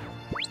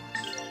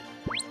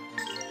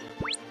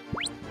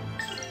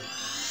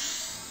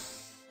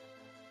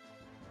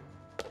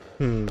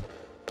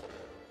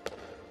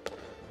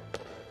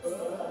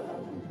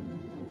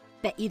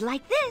 Bet you'd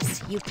like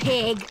this, you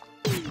pig.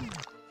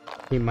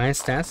 Okay, my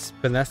stats,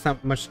 but that's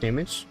not much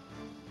damage.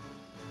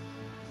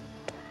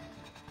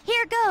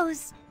 Here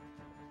goes.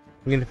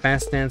 I'm gonna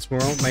fast dance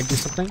world might do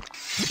something.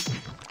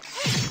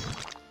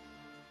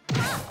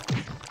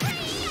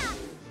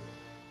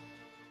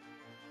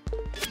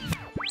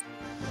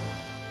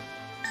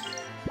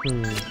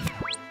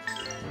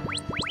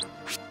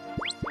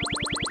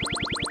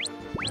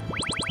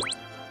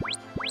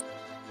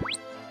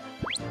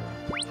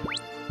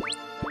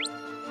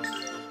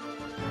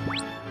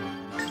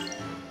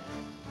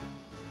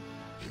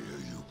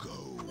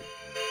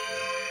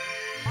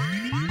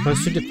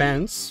 Close to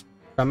defense,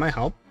 that might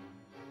help.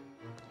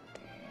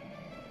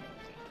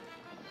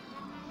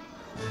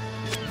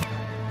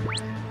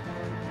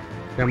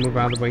 Gotta move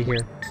out of the way here.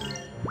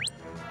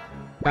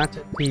 Got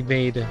to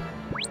evade.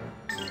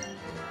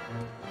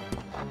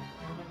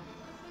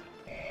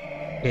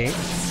 Okay.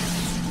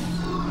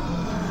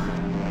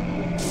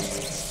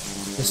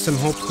 There's some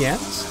hope yet.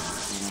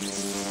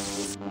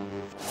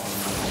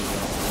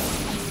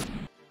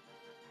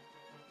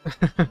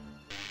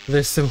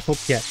 There's some hope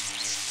yet.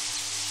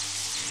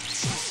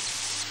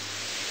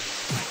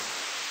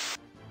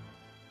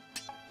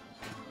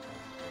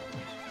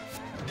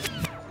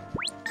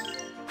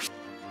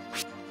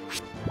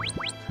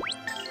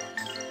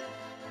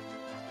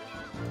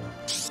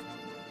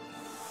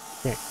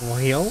 Okay, we'll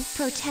heal.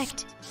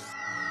 Protect.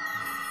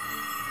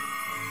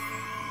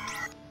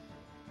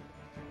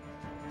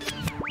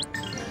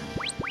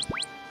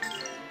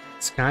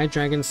 Sky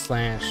Dragon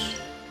Slash.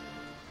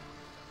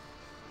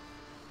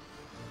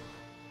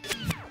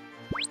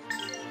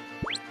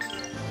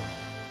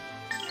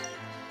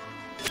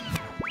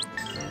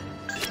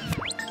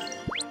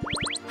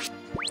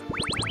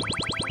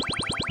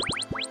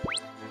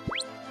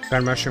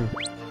 Guard mushroom.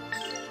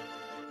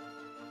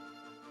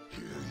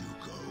 Here you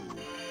go.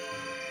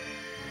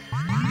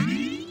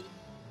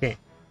 Okay.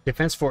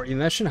 Defense 4.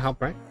 That should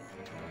help, right?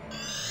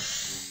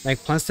 Like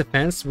plus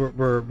defense,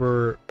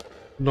 we're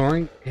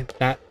lowering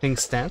that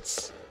thing's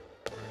stats.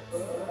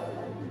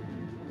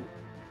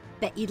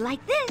 Bet you'd like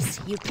this,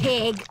 you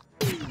pig.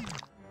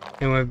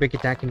 And we have a big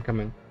attack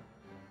incoming.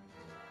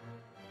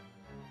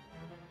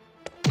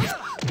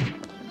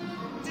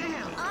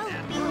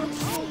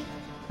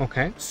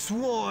 Okay.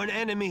 Sworn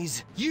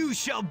enemies, you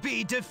shall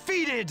be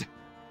defeated!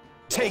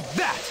 Take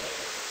that!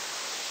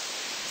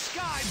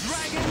 Sky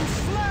Dragon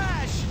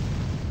Slash!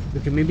 We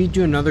can maybe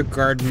do another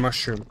guard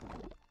mushroom.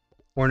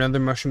 Or another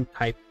mushroom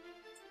type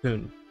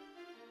soon.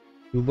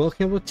 We will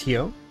heal with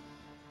Tio.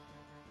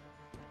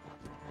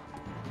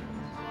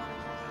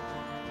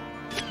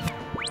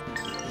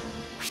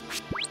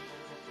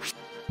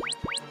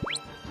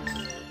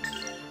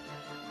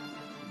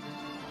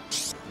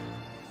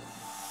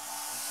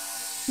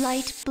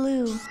 Light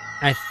blue.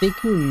 I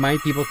think we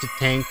might be able to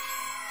tank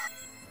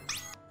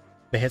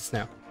the hits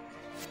now.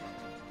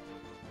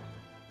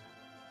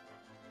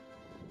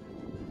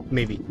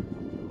 Maybe.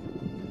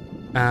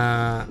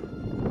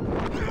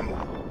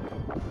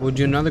 We'll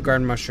do another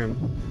guard mushroom.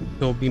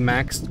 So it'll be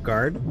maxed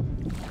guard.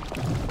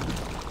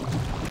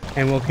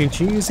 And we'll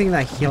continue using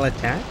that heal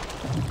attack.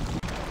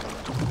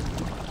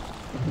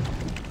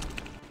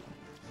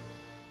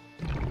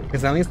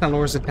 Because at least that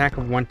lowers attack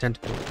of one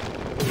tentacle.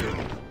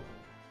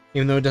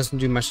 Even though it doesn't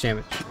do much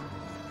damage.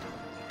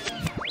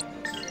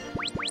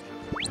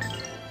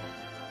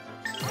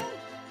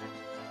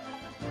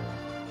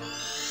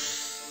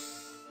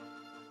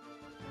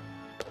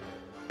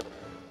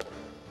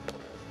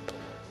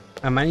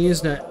 I might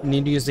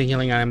need to use the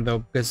healing item though,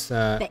 because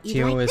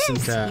Tio like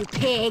isn't this, you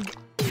pig.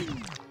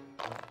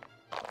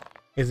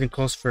 Isn't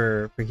close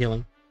for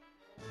healing.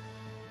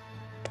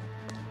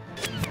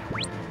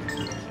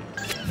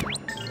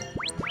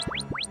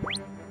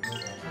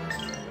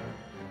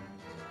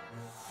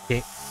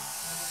 Okay.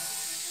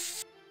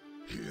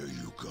 Here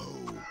you go.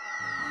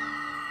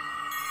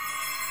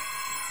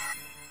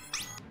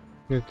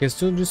 We can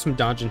still do some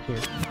dodging here.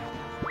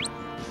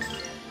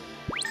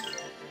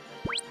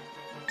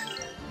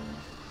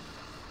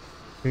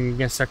 You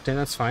get sucked in,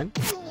 that's fine.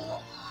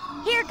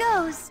 Here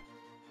goes.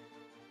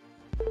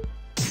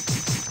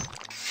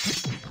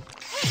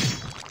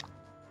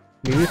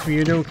 Maybe for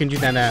you though, we can do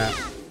that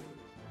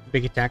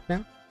big attack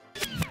now.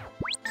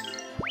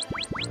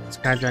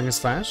 Sky Dragon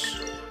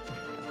Slash.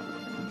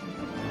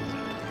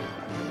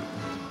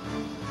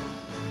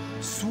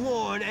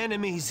 Sworn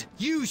enemies,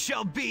 you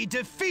shall be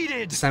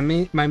defeated! So I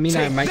might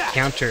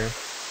counter.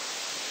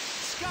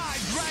 Sky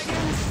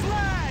Dragon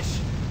Slash!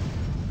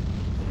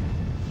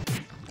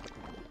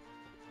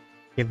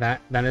 Okay,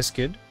 that is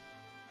good.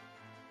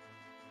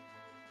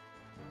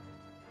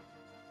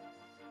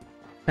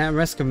 That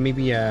risk of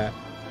maybe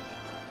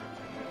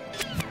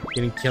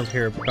getting killed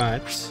here,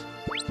 but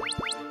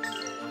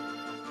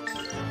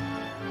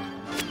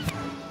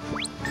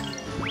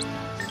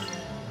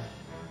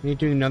maybe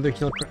doing another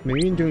heal.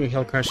 Maybe doing a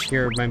heal crush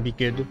here might be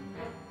good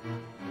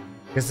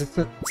because its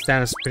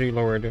status pretty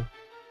lowered.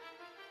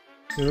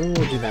 Maybe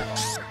we'll do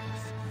that.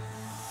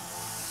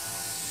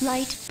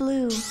 Light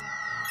blue.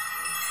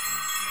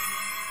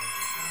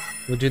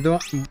 We'll do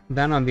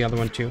that on the other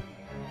one too.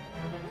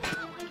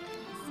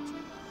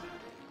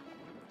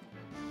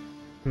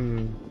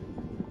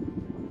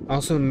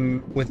 Also,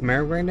 with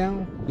Merrick right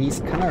now, he's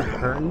kind of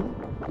hurting.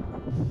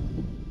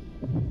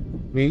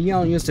 Maybe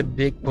I'll use a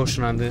big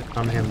potion on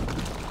him.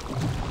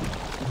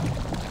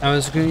 I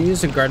was going to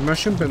use a guard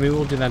mushroom, but maybe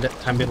we'll do that a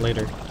time bit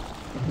later.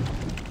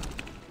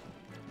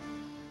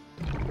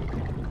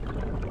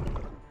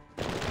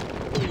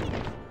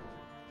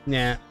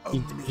 Yeah,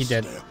 he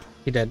dead.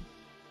 He dead.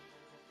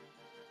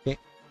 Okay.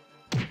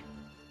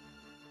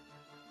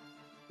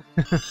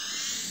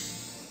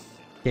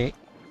 Okay.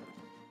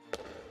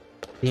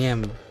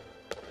 Damn.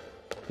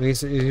 At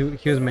least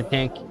he was my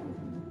tank.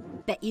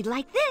 Bet you'd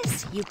like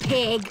this, you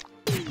pig.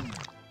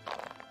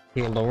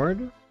 Okay,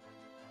 lowered.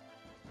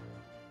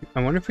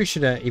 I wonder if we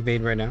should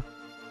evade right now.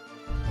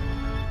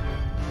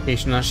 Okay,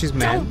 so now she's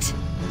mad. Don't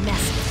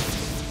mess with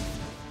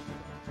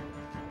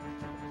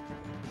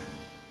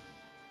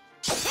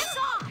me. Hands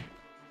off!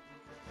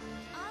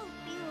 I'll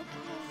be okay.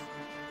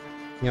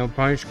 You know,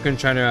 probably gonna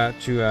try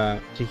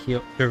to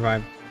heal,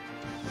 survive.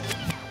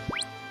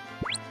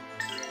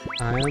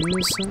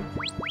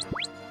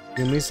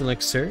 Yumi's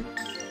elixir.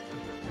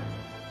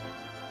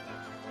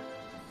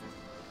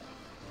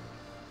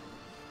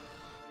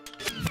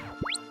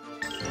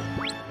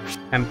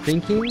 I'm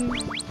thinking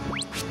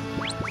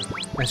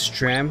a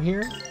Stram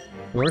here,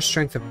 or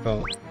strength of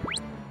bow.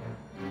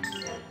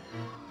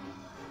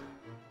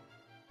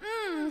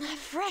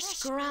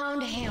 Fresh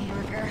ground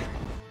hamburger.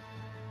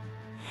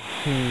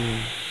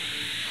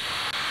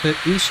 So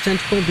each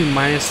tentacle will be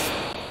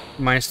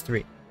minus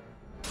 3.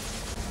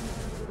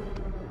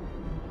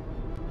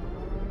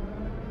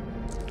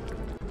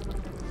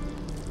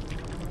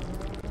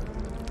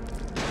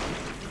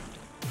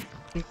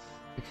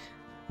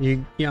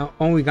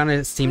 Oh, we got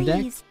a Steam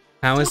Deck? Please,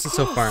 How is it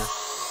so far?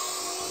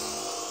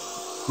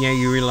 Yeah,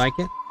 you really like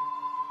it?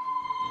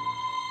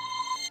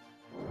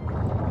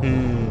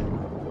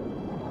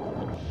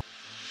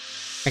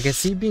 I can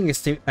see being a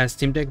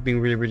Steam Deck being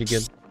really, really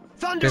good.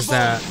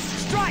 Thunderbolt,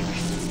 strike!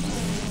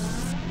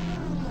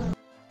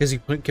 Because you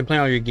can play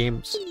all your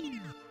games.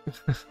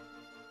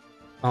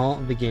 All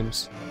the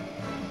games.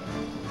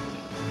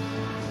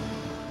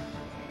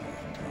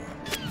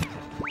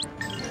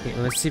 Okay,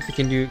 let's see if we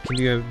can do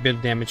a bit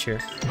of damage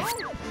here.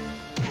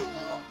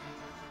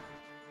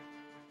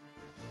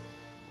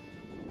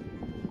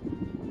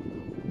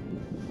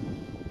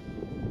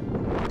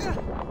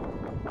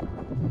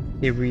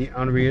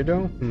 On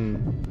Riodo?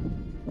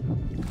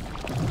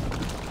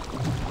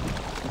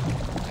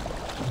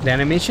 The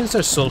animations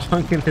are so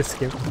long in this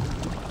game.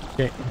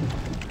 Okay.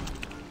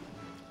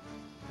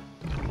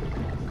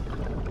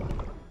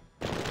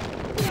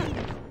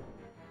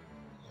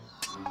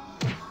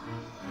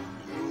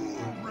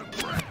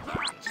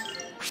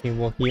 Okay,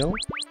 we'll heal.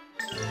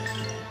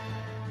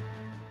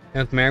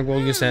 And with Marigold,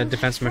 we'll use a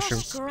defense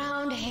mushroom.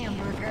 Ground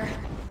hamburger.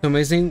 So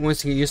amazing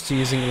once you get used to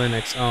using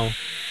Linux. Oh,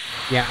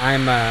 yeah,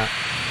 I'm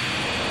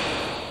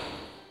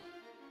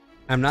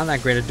not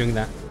that great at doing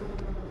that.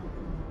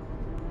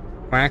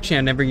 Or actually,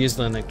 I never used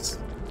Linux.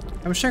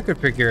 I'm sure I could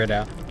figure it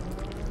out.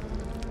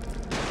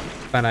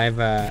 But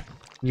I've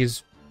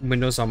used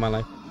Windows all my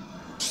life.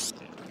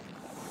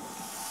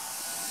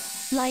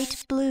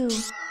 Light blue.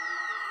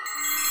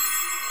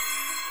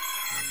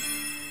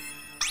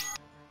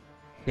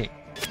 Okay.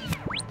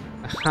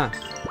 Aha.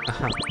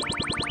 Aha.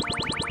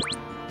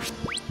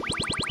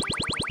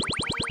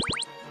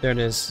 There it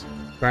is.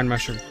 Grand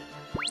mushroom.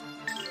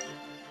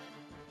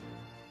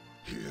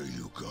 Here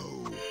you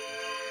go.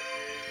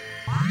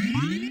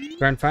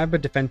 Grind 5,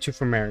 but defend 2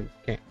 for Mary.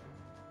 Okay.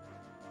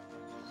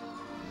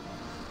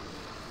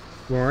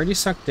 We're already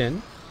sucked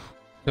in,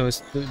 so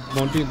it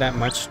won't do that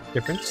much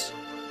difference.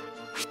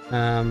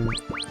 Can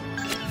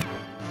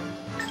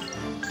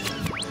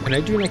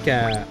I do like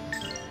a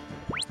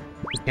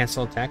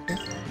cancel attack here?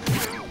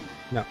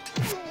 No.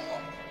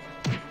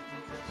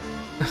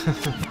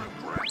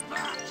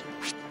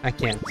 I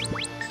can't.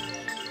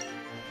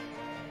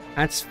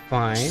 That's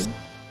fine.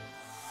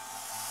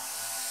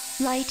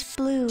 Light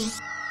blue.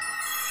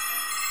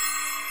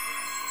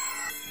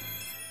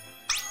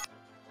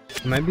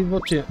 I might be able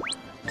to...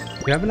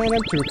 Do you have an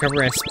item to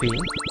recover SP?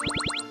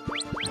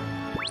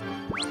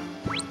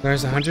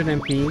 There's 100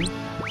 MP.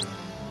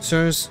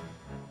 Stores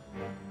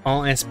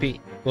all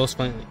SP. Glows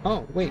slightly.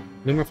 Oh, wait.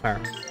 Lunar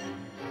Flower.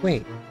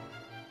 Wait.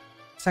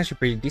 It's actually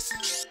pretty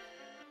decent.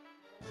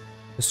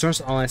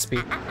 Restores all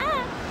SP.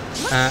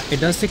 It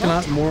does take a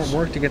lot more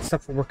work to get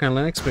stuff working on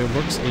Linux, but it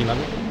works and you love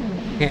it.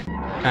 Okay.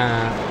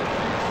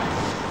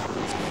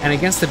 And I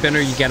guess the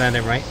better you get at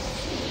it, right?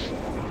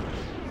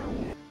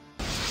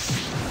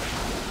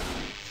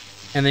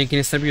 And then you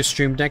can set up your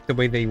stream deck the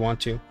way that you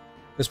want to.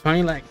 There's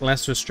probably like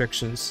less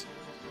restrictions.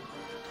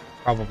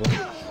 Probably.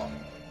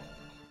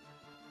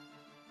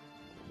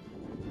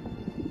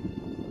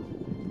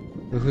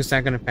 Who's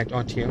that gonna affect?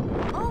 Oh, Tio.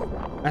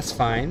 That's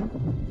fine.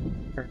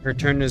 Her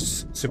turn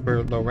is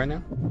super low right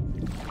now.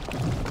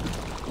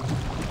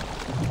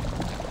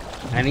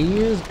 I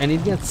need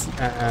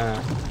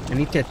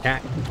to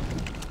attack.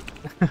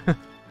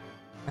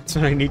 That's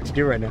what I need to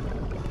do right now.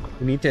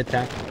 We need to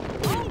attack.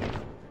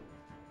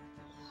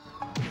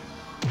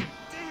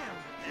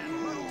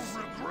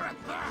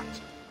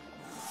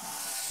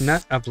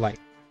 Nut of light.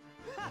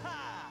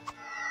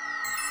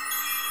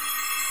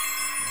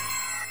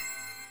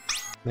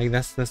 Like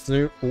that's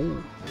the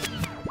ooh,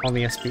 all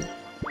the SP.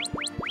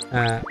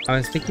 I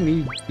was thinking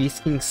maybe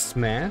Beast King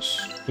Smash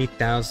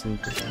 8,000.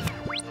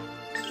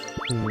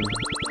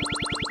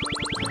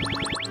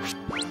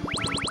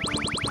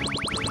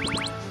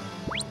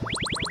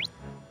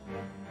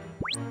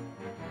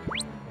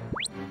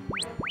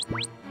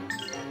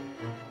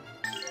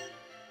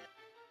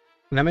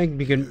 That might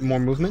be good. More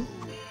movement.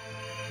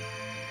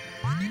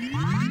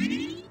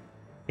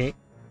 Okay.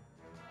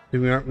 So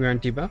we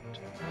aren't debuffed.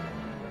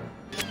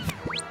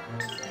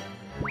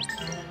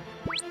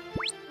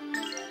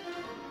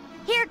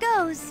 Here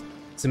goes.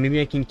 So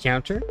maybe I can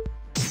counter.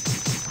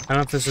 I don't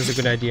know if this is a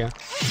good idea.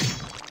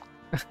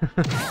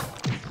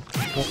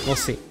 we'll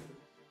see.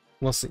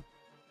 We'll see.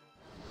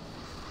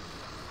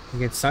 We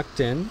get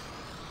sucked in.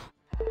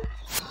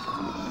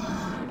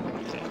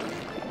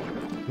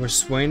 We're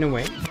swaying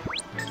away.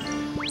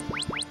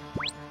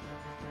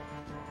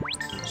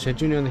 Should I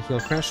do another heal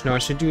crash? No, I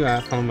should do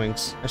Fallen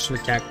Wings. I should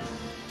attack.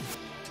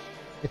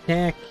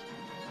 Attack!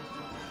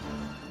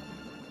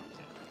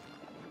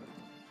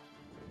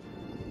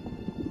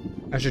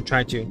 I should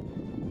try to.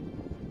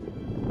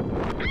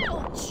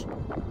 Ouch.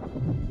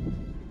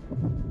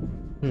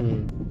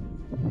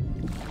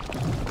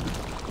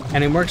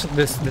 And it works.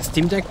 The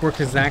Steam Deck works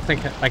exactly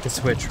like a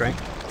Switch, right?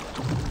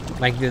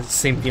 Like the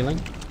same feeling.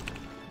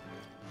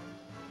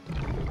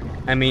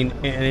 I mean,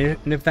 and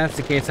if that's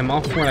the case, I'm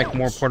all for like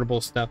more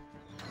portable stuff.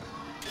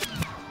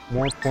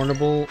 More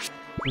portable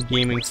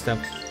gaming stuff.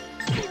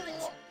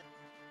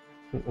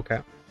 Ooh,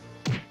 okay.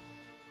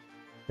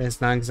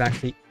 It's not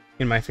exactly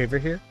in my favor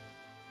here.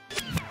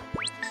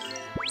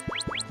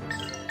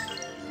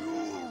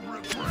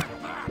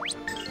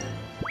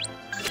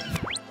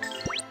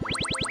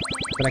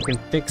 But I can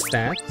fix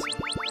that.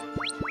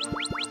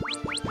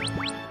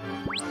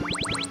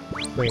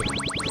 Wait.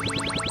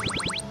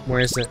 Where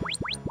is it?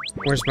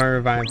 Where's my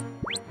revive?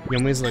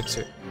 Yomi's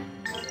elixir.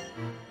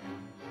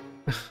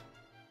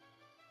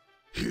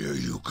 Here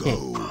you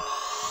go.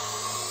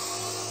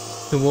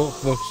 So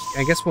we'll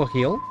I guess we'll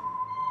heal.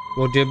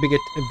 We'll do a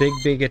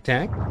big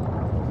attack.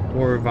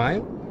 We'll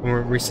revive and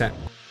we'll reset.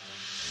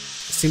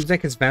 Seems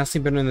like it's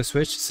vastly better on the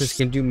Switch since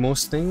you can do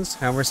most things.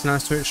 However, it's not a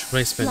Switch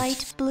replacement.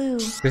 Light blue.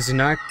 Because you're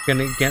not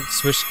gonna get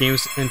Switch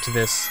games into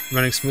this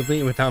running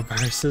smoothly without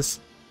viruses.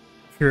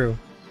 True.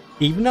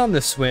 Even on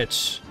the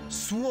Switch.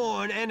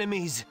 Sworn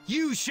enemies,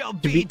 you shall To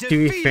be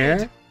defeated. be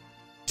fair,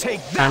 Take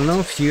I that. don't know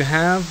if you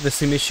have the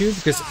same issue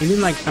because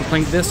even like I'm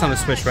playing this on the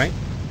Switch, right?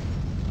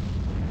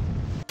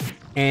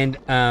 And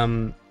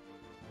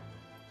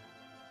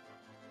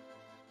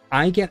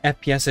I get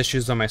FPS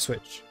issues on my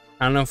Switch.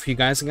 I don't know if you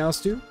guys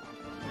do,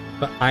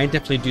 but I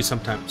definitely do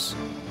sometimes.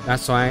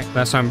 That's why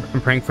I'm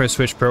praying for a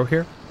Switch Pro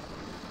here.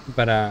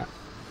 But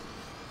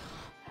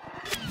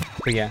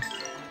yeah,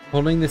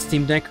 holding the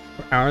Steam Deck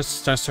for hours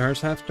starts to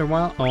hurt after a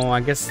while. Oh, I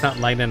guess it's not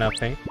light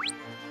enough, eh?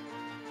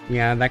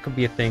 Yeah, that could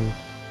be a thing.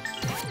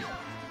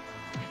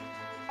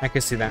 I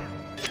could see that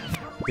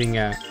being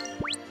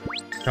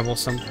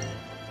troublesome,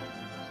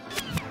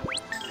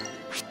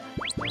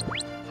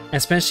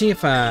 especially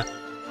if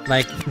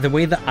like the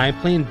way that I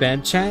play in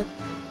bed, chat.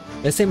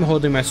 Let's say I'm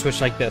holding my Switch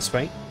like this,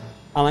 right?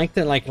 I like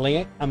to like lay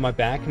it on my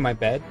back in my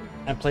bed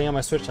and play on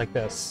my Switch like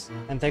this.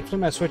 And thankfully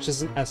my Switch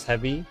isn't as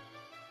heavy,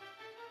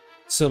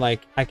 so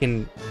like I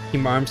can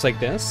keep my arms like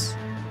this.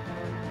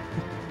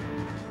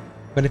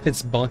 But if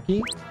it's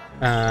bulky,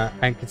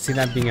 I can see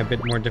that being a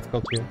bit more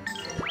difficult here.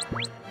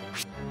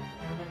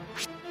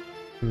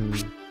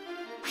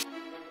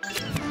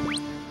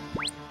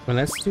 Well,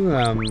 let's do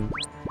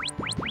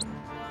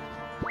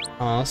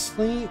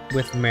honestly,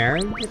 with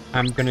Merrick,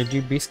 I'm gonna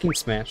do Beast King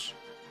Smash.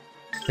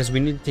 Because we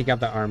need to take out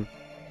the arm.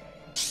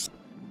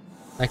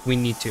 Like, we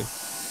need to.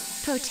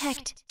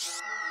 Protect.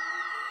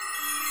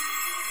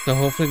 So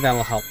hopefully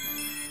that'll help.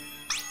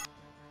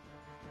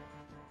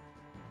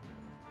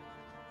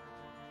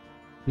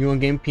 You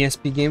want game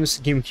PSP games,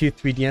 GameCube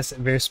 3DS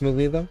very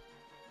smoothly though?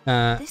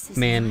 This is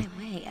Man,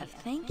 my way of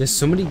thinking. there's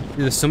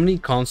so many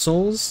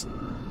consoles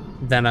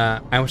that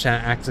I wish I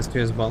had access to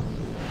as well.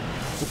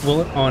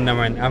 Will it, oh never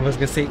mind. I was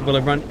gonna say, will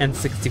it run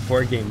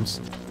N64 games?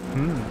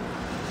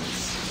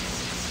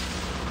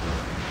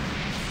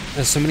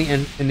 There's so many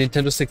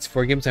Nintendo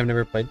 64 games I've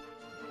never played.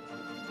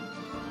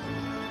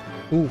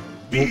 Ooh,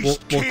 we'll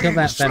kill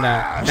that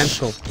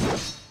tentacle.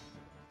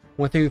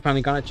 One thing we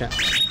finally got it, chat.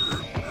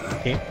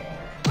 Okay.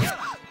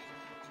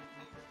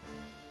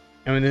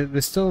 I mean,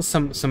 there's still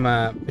some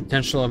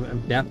potential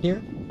of death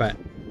here, but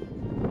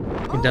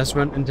it does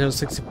run Nintendo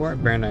 64.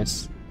 Very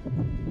nice.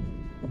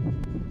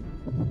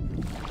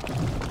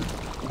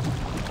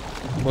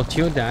 Will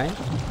Tio die?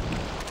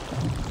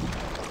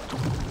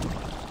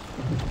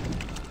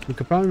 We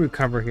could probably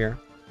recover here.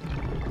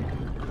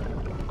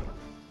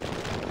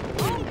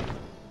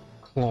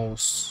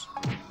 Close.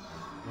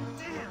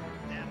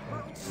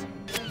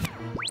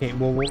 Okay,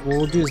 well, what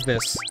we'll do is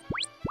this.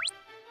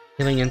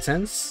 Healing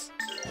Incense.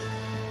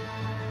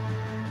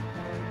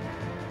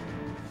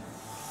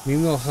 Maybe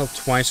we'll help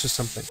twice or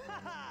something.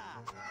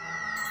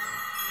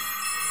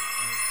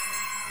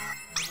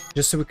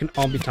 Just so we can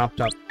all be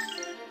topped up.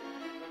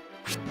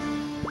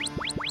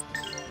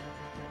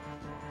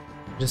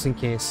 Just in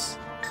case.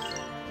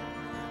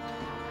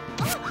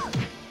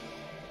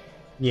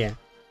 Yeah.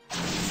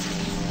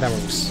 That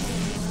works.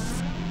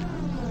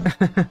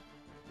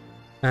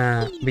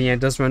 But yeah, it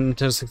does run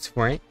until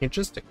 64, right?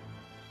 Interesting.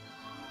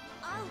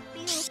 I'll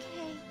be okay.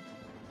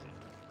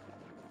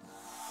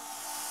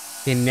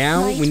 Okay,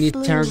 now we Light need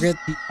blue. to target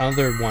the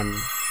other one.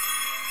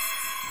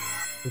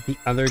 The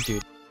other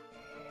dude.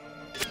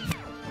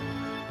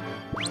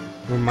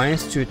 We're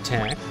 -2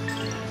 attack.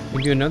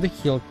 We do another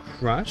heal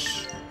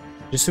crush.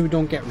 Just so we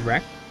don't get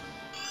wrecked.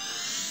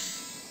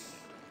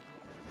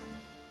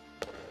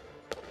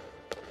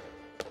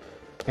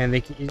 And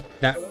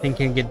that thing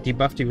can get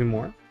debuffed even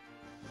more.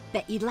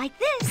 Bet you'd like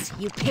this,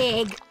 you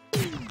pig.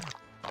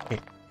 Okay.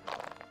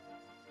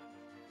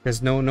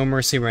 There's no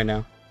mercy right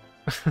now.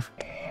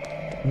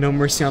 No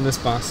mercy on this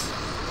boss.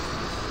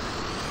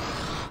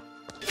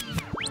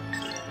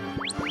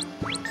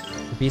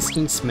 Beast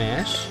King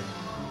Smash.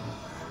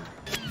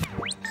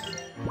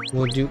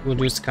 We'll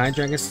do Sky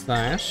Dragon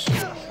Slash.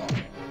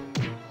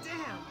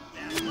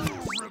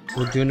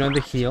 We'll do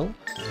another heal.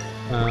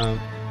 And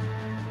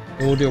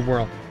we'll do a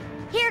whirl.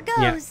 Here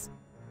goes.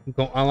 Yeah.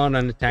 Go all out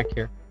on attack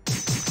here.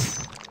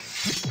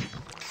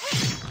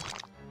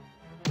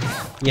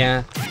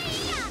 Yeah.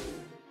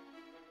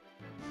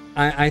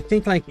 I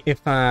think like if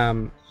I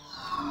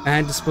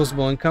had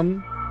disposable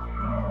income,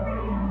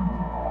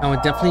 I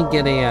would definitely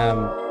get a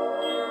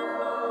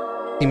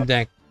Steam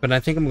Deck But I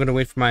think I'm gonna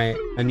wait for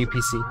a new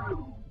PC.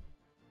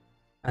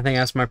 I think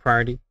that's my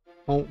priority.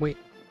 Oh wait,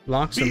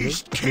 blocks are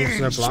moved.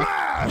 Moves are blocked.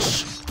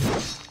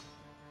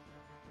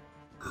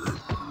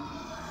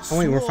 Oh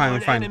wait, we're fine.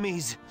 We're fine.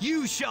 Enemies,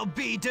 you shall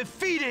be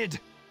defeated.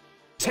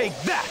 Take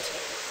that.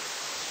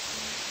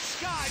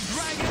 Sky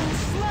Dragon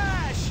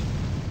Slash.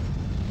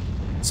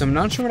 So I'm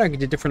not sure what I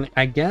did differently.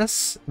 I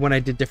guess what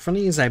I did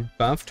differently is I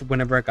buffed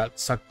whenever I got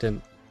sucked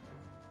in.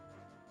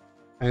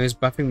 I was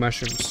buffing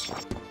mushrooms.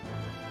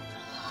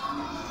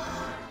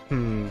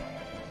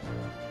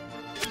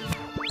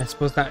 I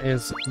suppose that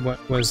is what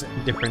was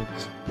different.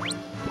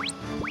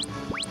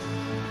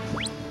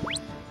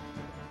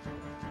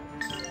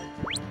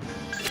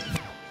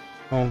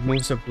 Oh,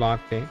 moves are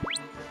blocked, eh?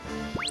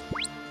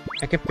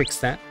 I can fix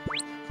that.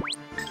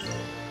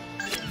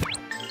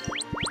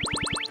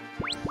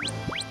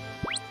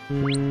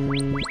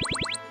 Move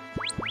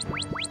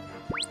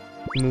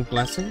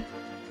blessing.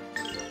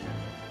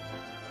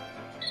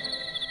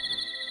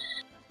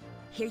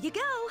 Here you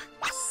go.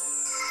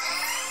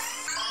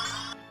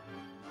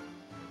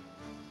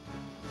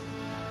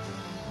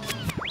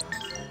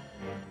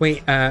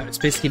 Wait,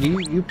 Space Kid,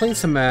 you play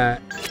some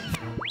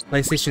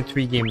PlayStation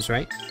 3 games,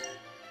 right?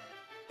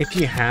 If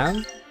you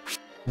have,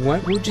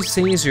 what would you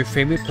say is your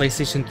favorite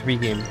PlayStation 3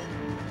 game?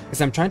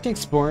 Because I'm trying to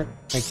explore,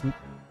 like,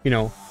 you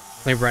know,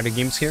 play a variety of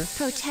games here.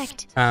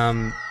 Protect. But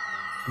I'm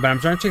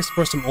trying to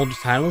explore some older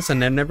titles,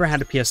 and I've never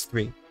had a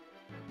PS3.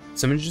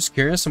 So I'm just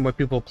curious on what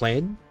people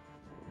played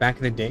back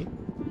in the day.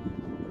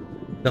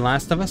 The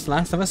Last of Us?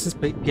 Last of Us is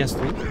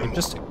PS3?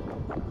 Interesting.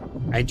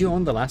 I do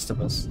own The Last of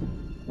Us.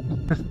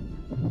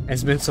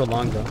 It's been so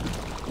long though.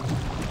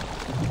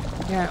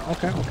 Yeah,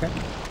 okay.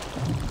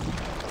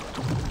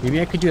 Maybe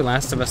I could do a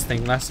Last of Us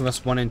thing. Last of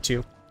Us 1 and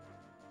 2.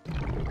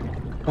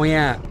 Oh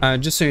yeah,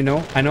 just so you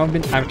know, I know I've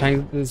been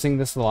advertising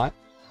this a lot.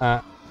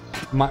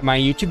 My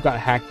YouTube got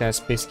hacked as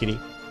Space Kitty.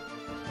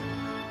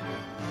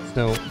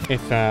 So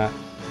if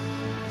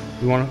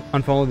you want to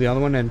unfollow the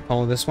other one and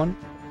follow this one,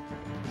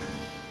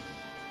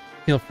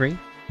 feel free.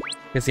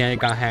 Because yeah, it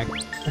got hacked.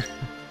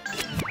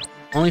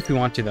 Only if you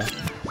want to though.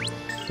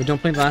 We don't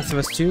play The Last of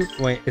Us 2?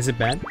 Wait, is it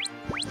bad?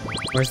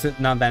 Or is it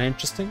not that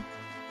interesting?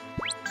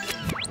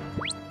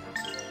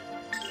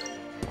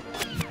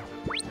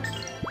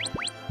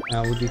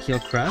 We'll do Heal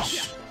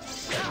Crush.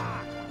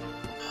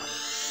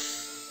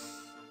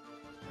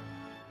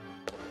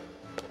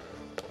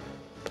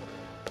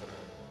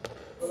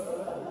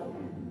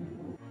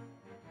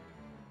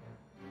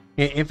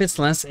 If it's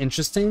less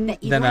interesting,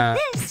 then I'll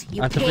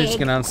definitely just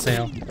get on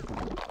sale.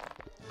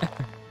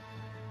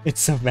 It's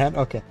so bad?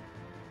 Okay.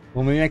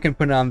 Well, maybe I can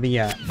put it on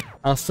the,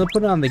 I'll still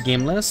put it on the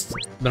game list,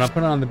 but I'll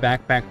put it on the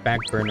back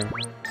burner.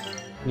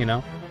 You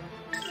know?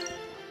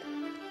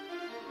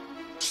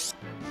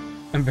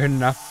 I'm better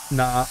enough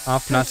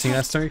off not seeing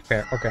that story?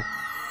 Fair, okay.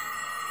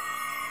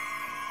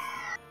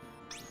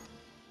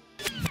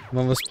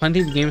 Well, there's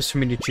plenty of games for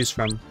me to choose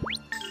from.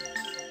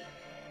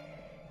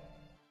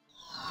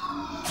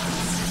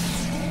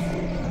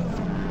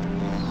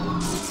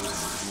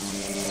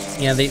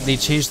 Yeah, they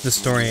changed the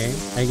story, eh?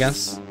 I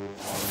guess.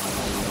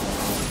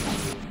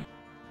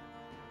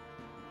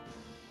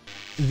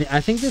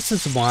 I think this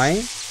is why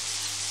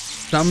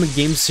some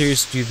game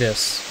series do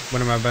this,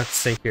 what I'm about to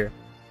say here.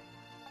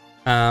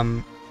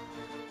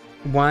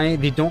 Why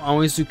they don't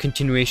always do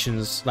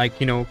continuations, like,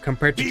 you know,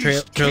 compared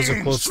to Trails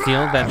of Cold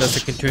Steel that does a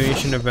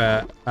continuation of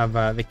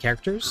the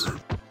characters.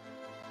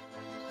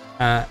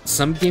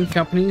 Some game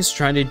companies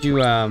try to do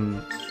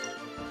the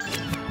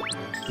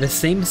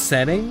same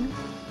setting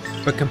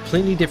but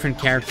completely different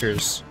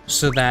characters,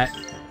 so that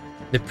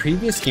the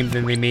previous game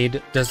that they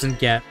made doesn't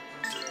get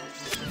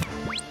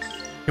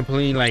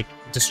completely, like,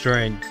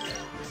 destroyed.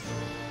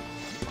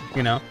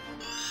 You know?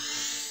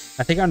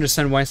 I think I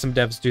understand why some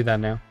devs do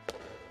that now.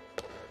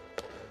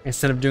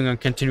 Instead of doing a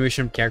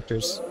continuation of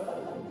characters.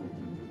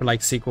 For,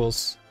 like,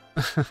 sequels.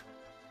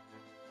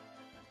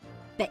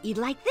 Bet you'd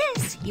like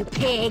this, you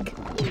pig.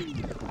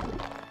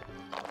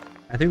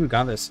 I think we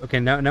got this. Okay,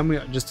 now we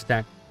just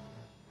attack.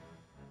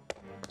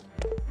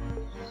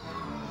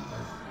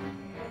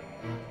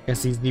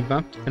 Guess he's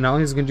debuffed, and all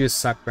he's gonna do is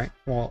suck, right?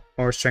 Well,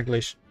 or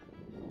strangulation.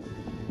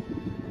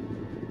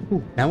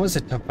 Ooh, that was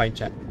a tough fight,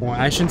 chat. Well,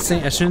 I shouldn't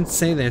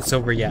say that it's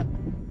over yet.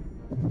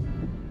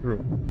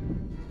 True.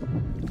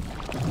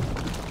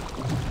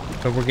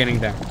 But we're getting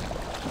there.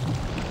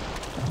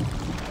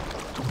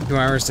 2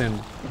 hours in.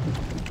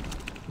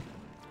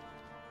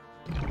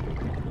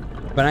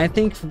 But I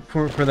think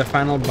for the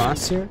final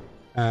boss here,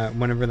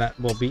 whenever that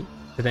will be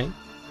today,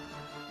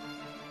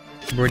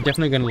 we're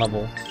definitely gonna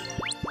level.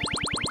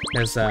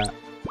 Because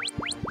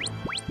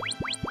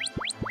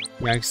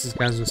Jhreks'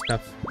 guys was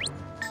tough.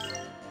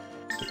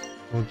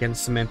 We'll get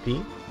some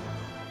MP.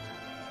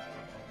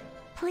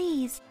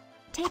 Please,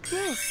 take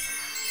this.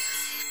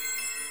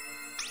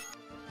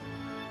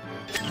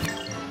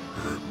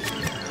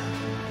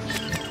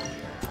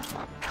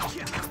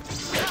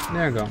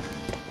 There we go.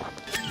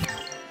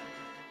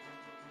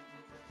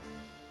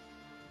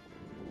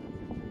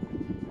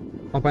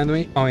 Oh, by the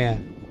way, oh yeah.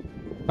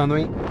 By the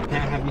way,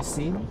 have you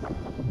seen?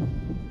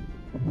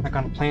 I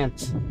got a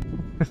plant.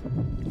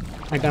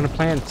 I got a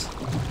plant.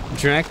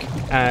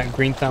 Jhreks,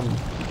 green thumb.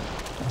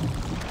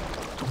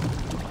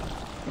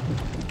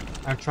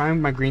 I'm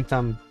trying my green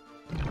thumb.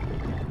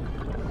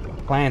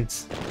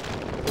 Plants.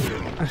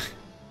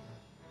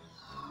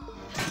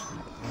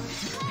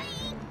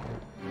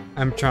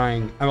 I'm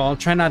trying. I'll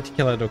try not to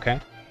kill it, okay?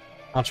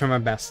 I'll try my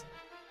best.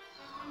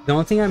 The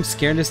only thing I'm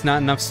scared is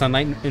not enough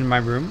sunlight in my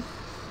room.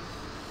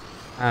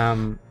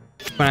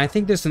 But I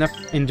think there's enough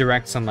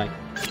indirect sunlight.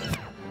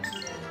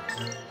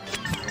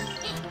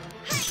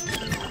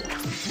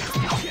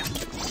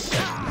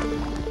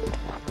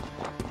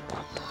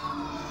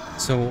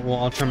 So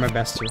I'll try my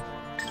best to.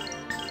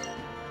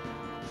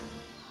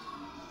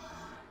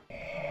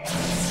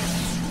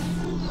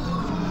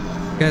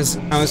 Because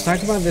I was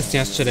talking about this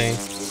yesterday,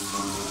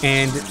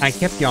 and I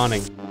kept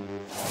yawning.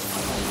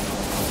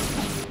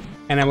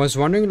 And I was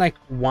wondering, like,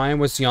 why I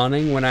was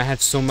yawning when I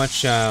had so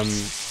much,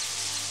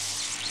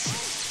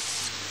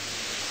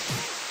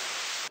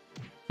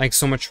 like,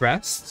 so much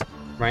rest,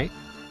 right?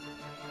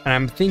 And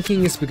I'm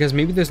thinking it's because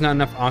maybe there's not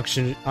enough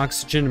oxygen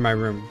in my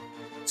room.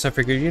 So I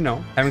figured, you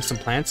know, having some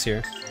plants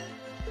here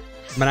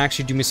might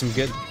actually do me some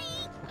good.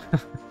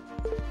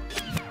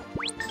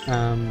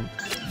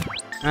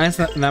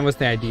 That was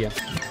the idea.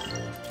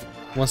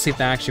 We'll see if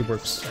that actually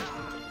works.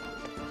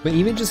 But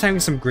even just having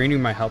some greenery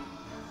might help.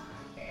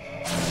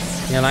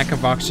 Yeah, lack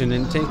of oxygen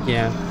intake,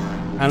 yeah.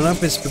 I don't know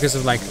if it's because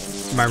of, like,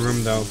 my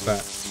room, though,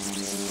 but...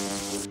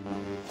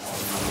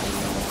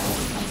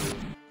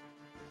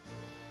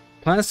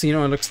 Plus, you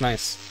know, it looks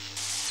nice.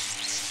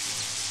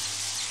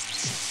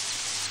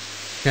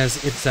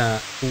 Because it's,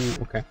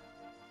 ooh, okay.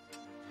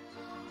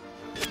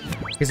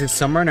 Because it's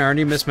summer and I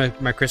already missed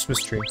my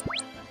Christmas tree.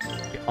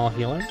 All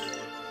healer?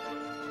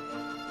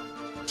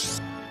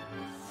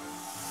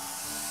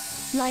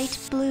 Light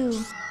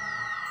blue.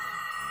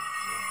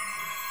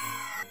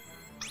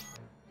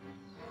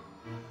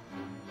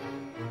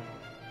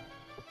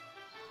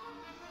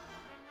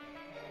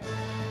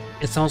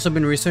 It's also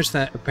been researched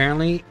that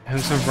apparently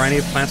having some variety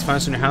of plant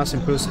spiders in your house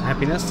improves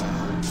happiness.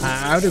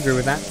 I would agree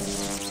with that.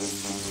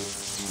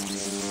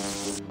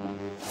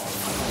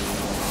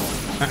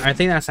 I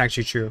think that's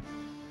actually true.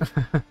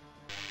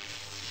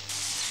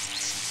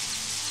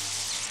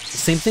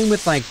 Same thing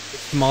with, like,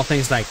 small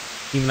things like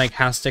even like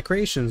house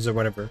decorations or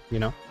whatever, you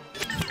know?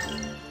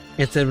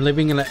 Instead of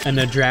living in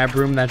a drab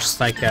room that's just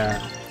like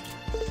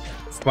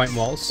white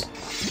walls.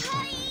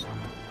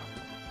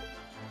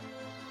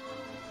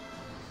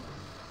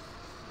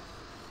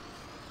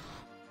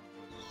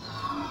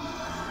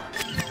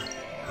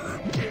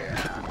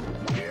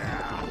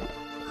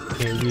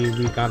 Okay,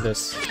 we got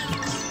this.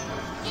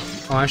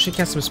 Oh, I should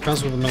cast some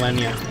spells with the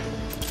Millennia.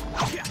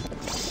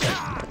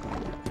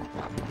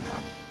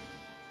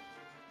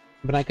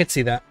 But I could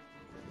see that.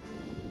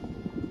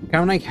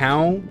 Kind of like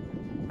how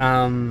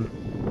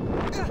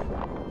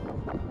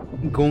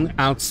going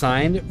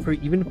outside for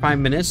even 5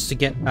 minutes to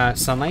get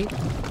sunlight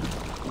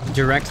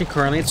directly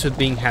correlates with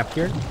being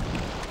happier.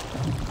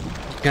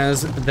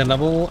 Because the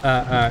level,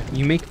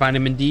 you make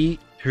vitamin D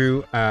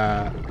through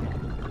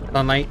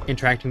sunlight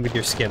interacting with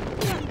your skin.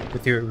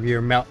 With your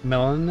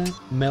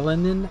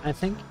melanin, I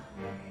think.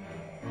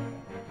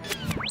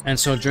 And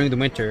so during the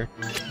winter,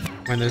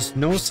 when there's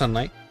no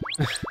sunlight,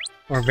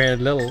 or very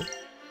little,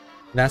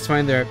 that's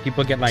when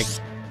people get like,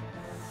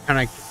 kind of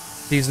like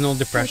seasonal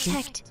depression.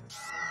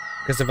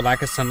 Because of a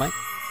lack of sunlight.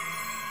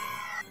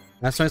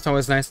 That's why it's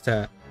always nice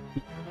to,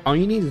 all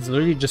you need is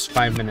literally just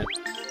 5 minutes.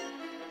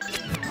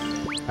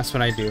 That's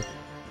what I do.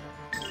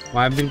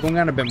 Well, I've been going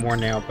out a bit more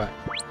now, but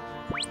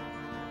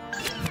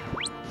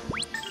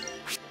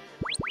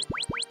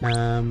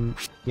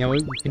yeah, we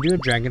can do a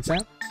dragon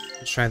sap.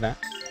 Let's try that.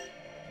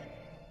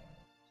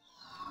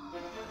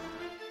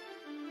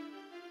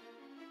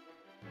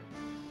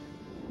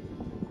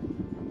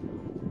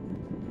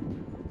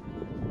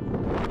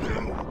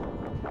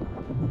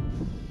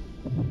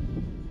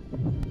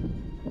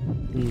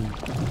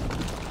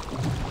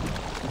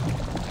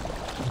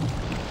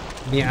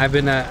 Yeah, I've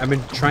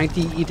been trying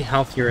to eat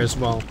healthier as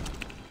well.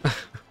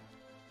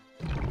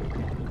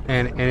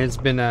 and it's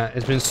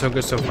been so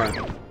good so far.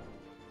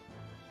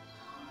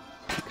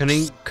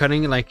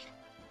 Cutting like,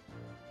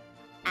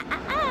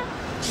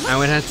 I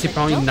would have to say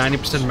probably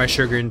 90% of my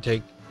sugar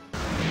intake.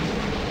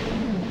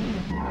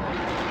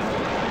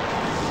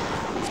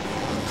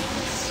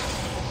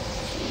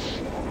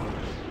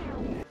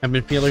 I've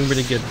been feeling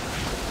really good.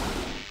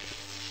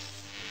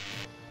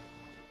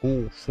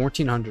 Ooh,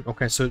 1400.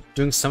 Okay, so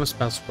doing some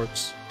spells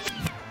works.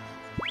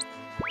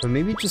 But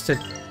maybe just a...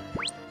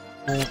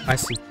 Oh, I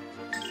see.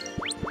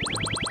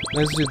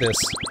 Let's do this.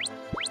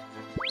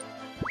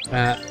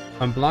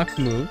 Unblock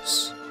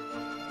moves.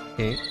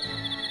 Okay.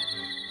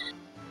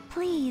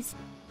 Please,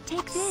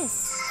 take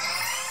this.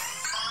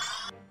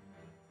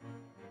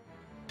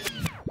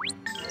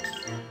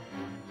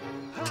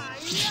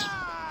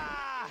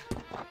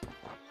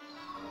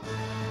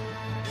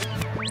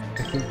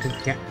 I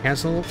can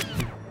cancel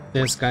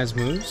this guy's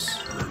moves.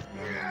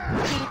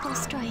 Critical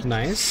strike.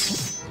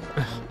 Nice.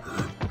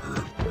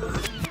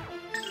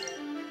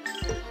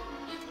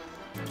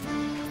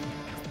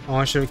 Oh,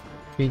 I should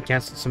be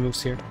canceled some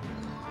moves here.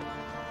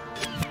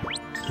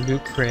 Do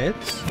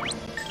crits.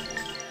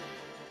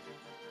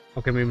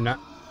 Okay, maybe not.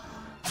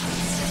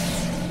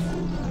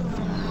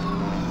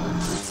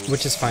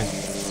 Which is fine.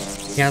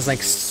 He has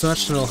like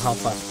such little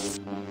health left.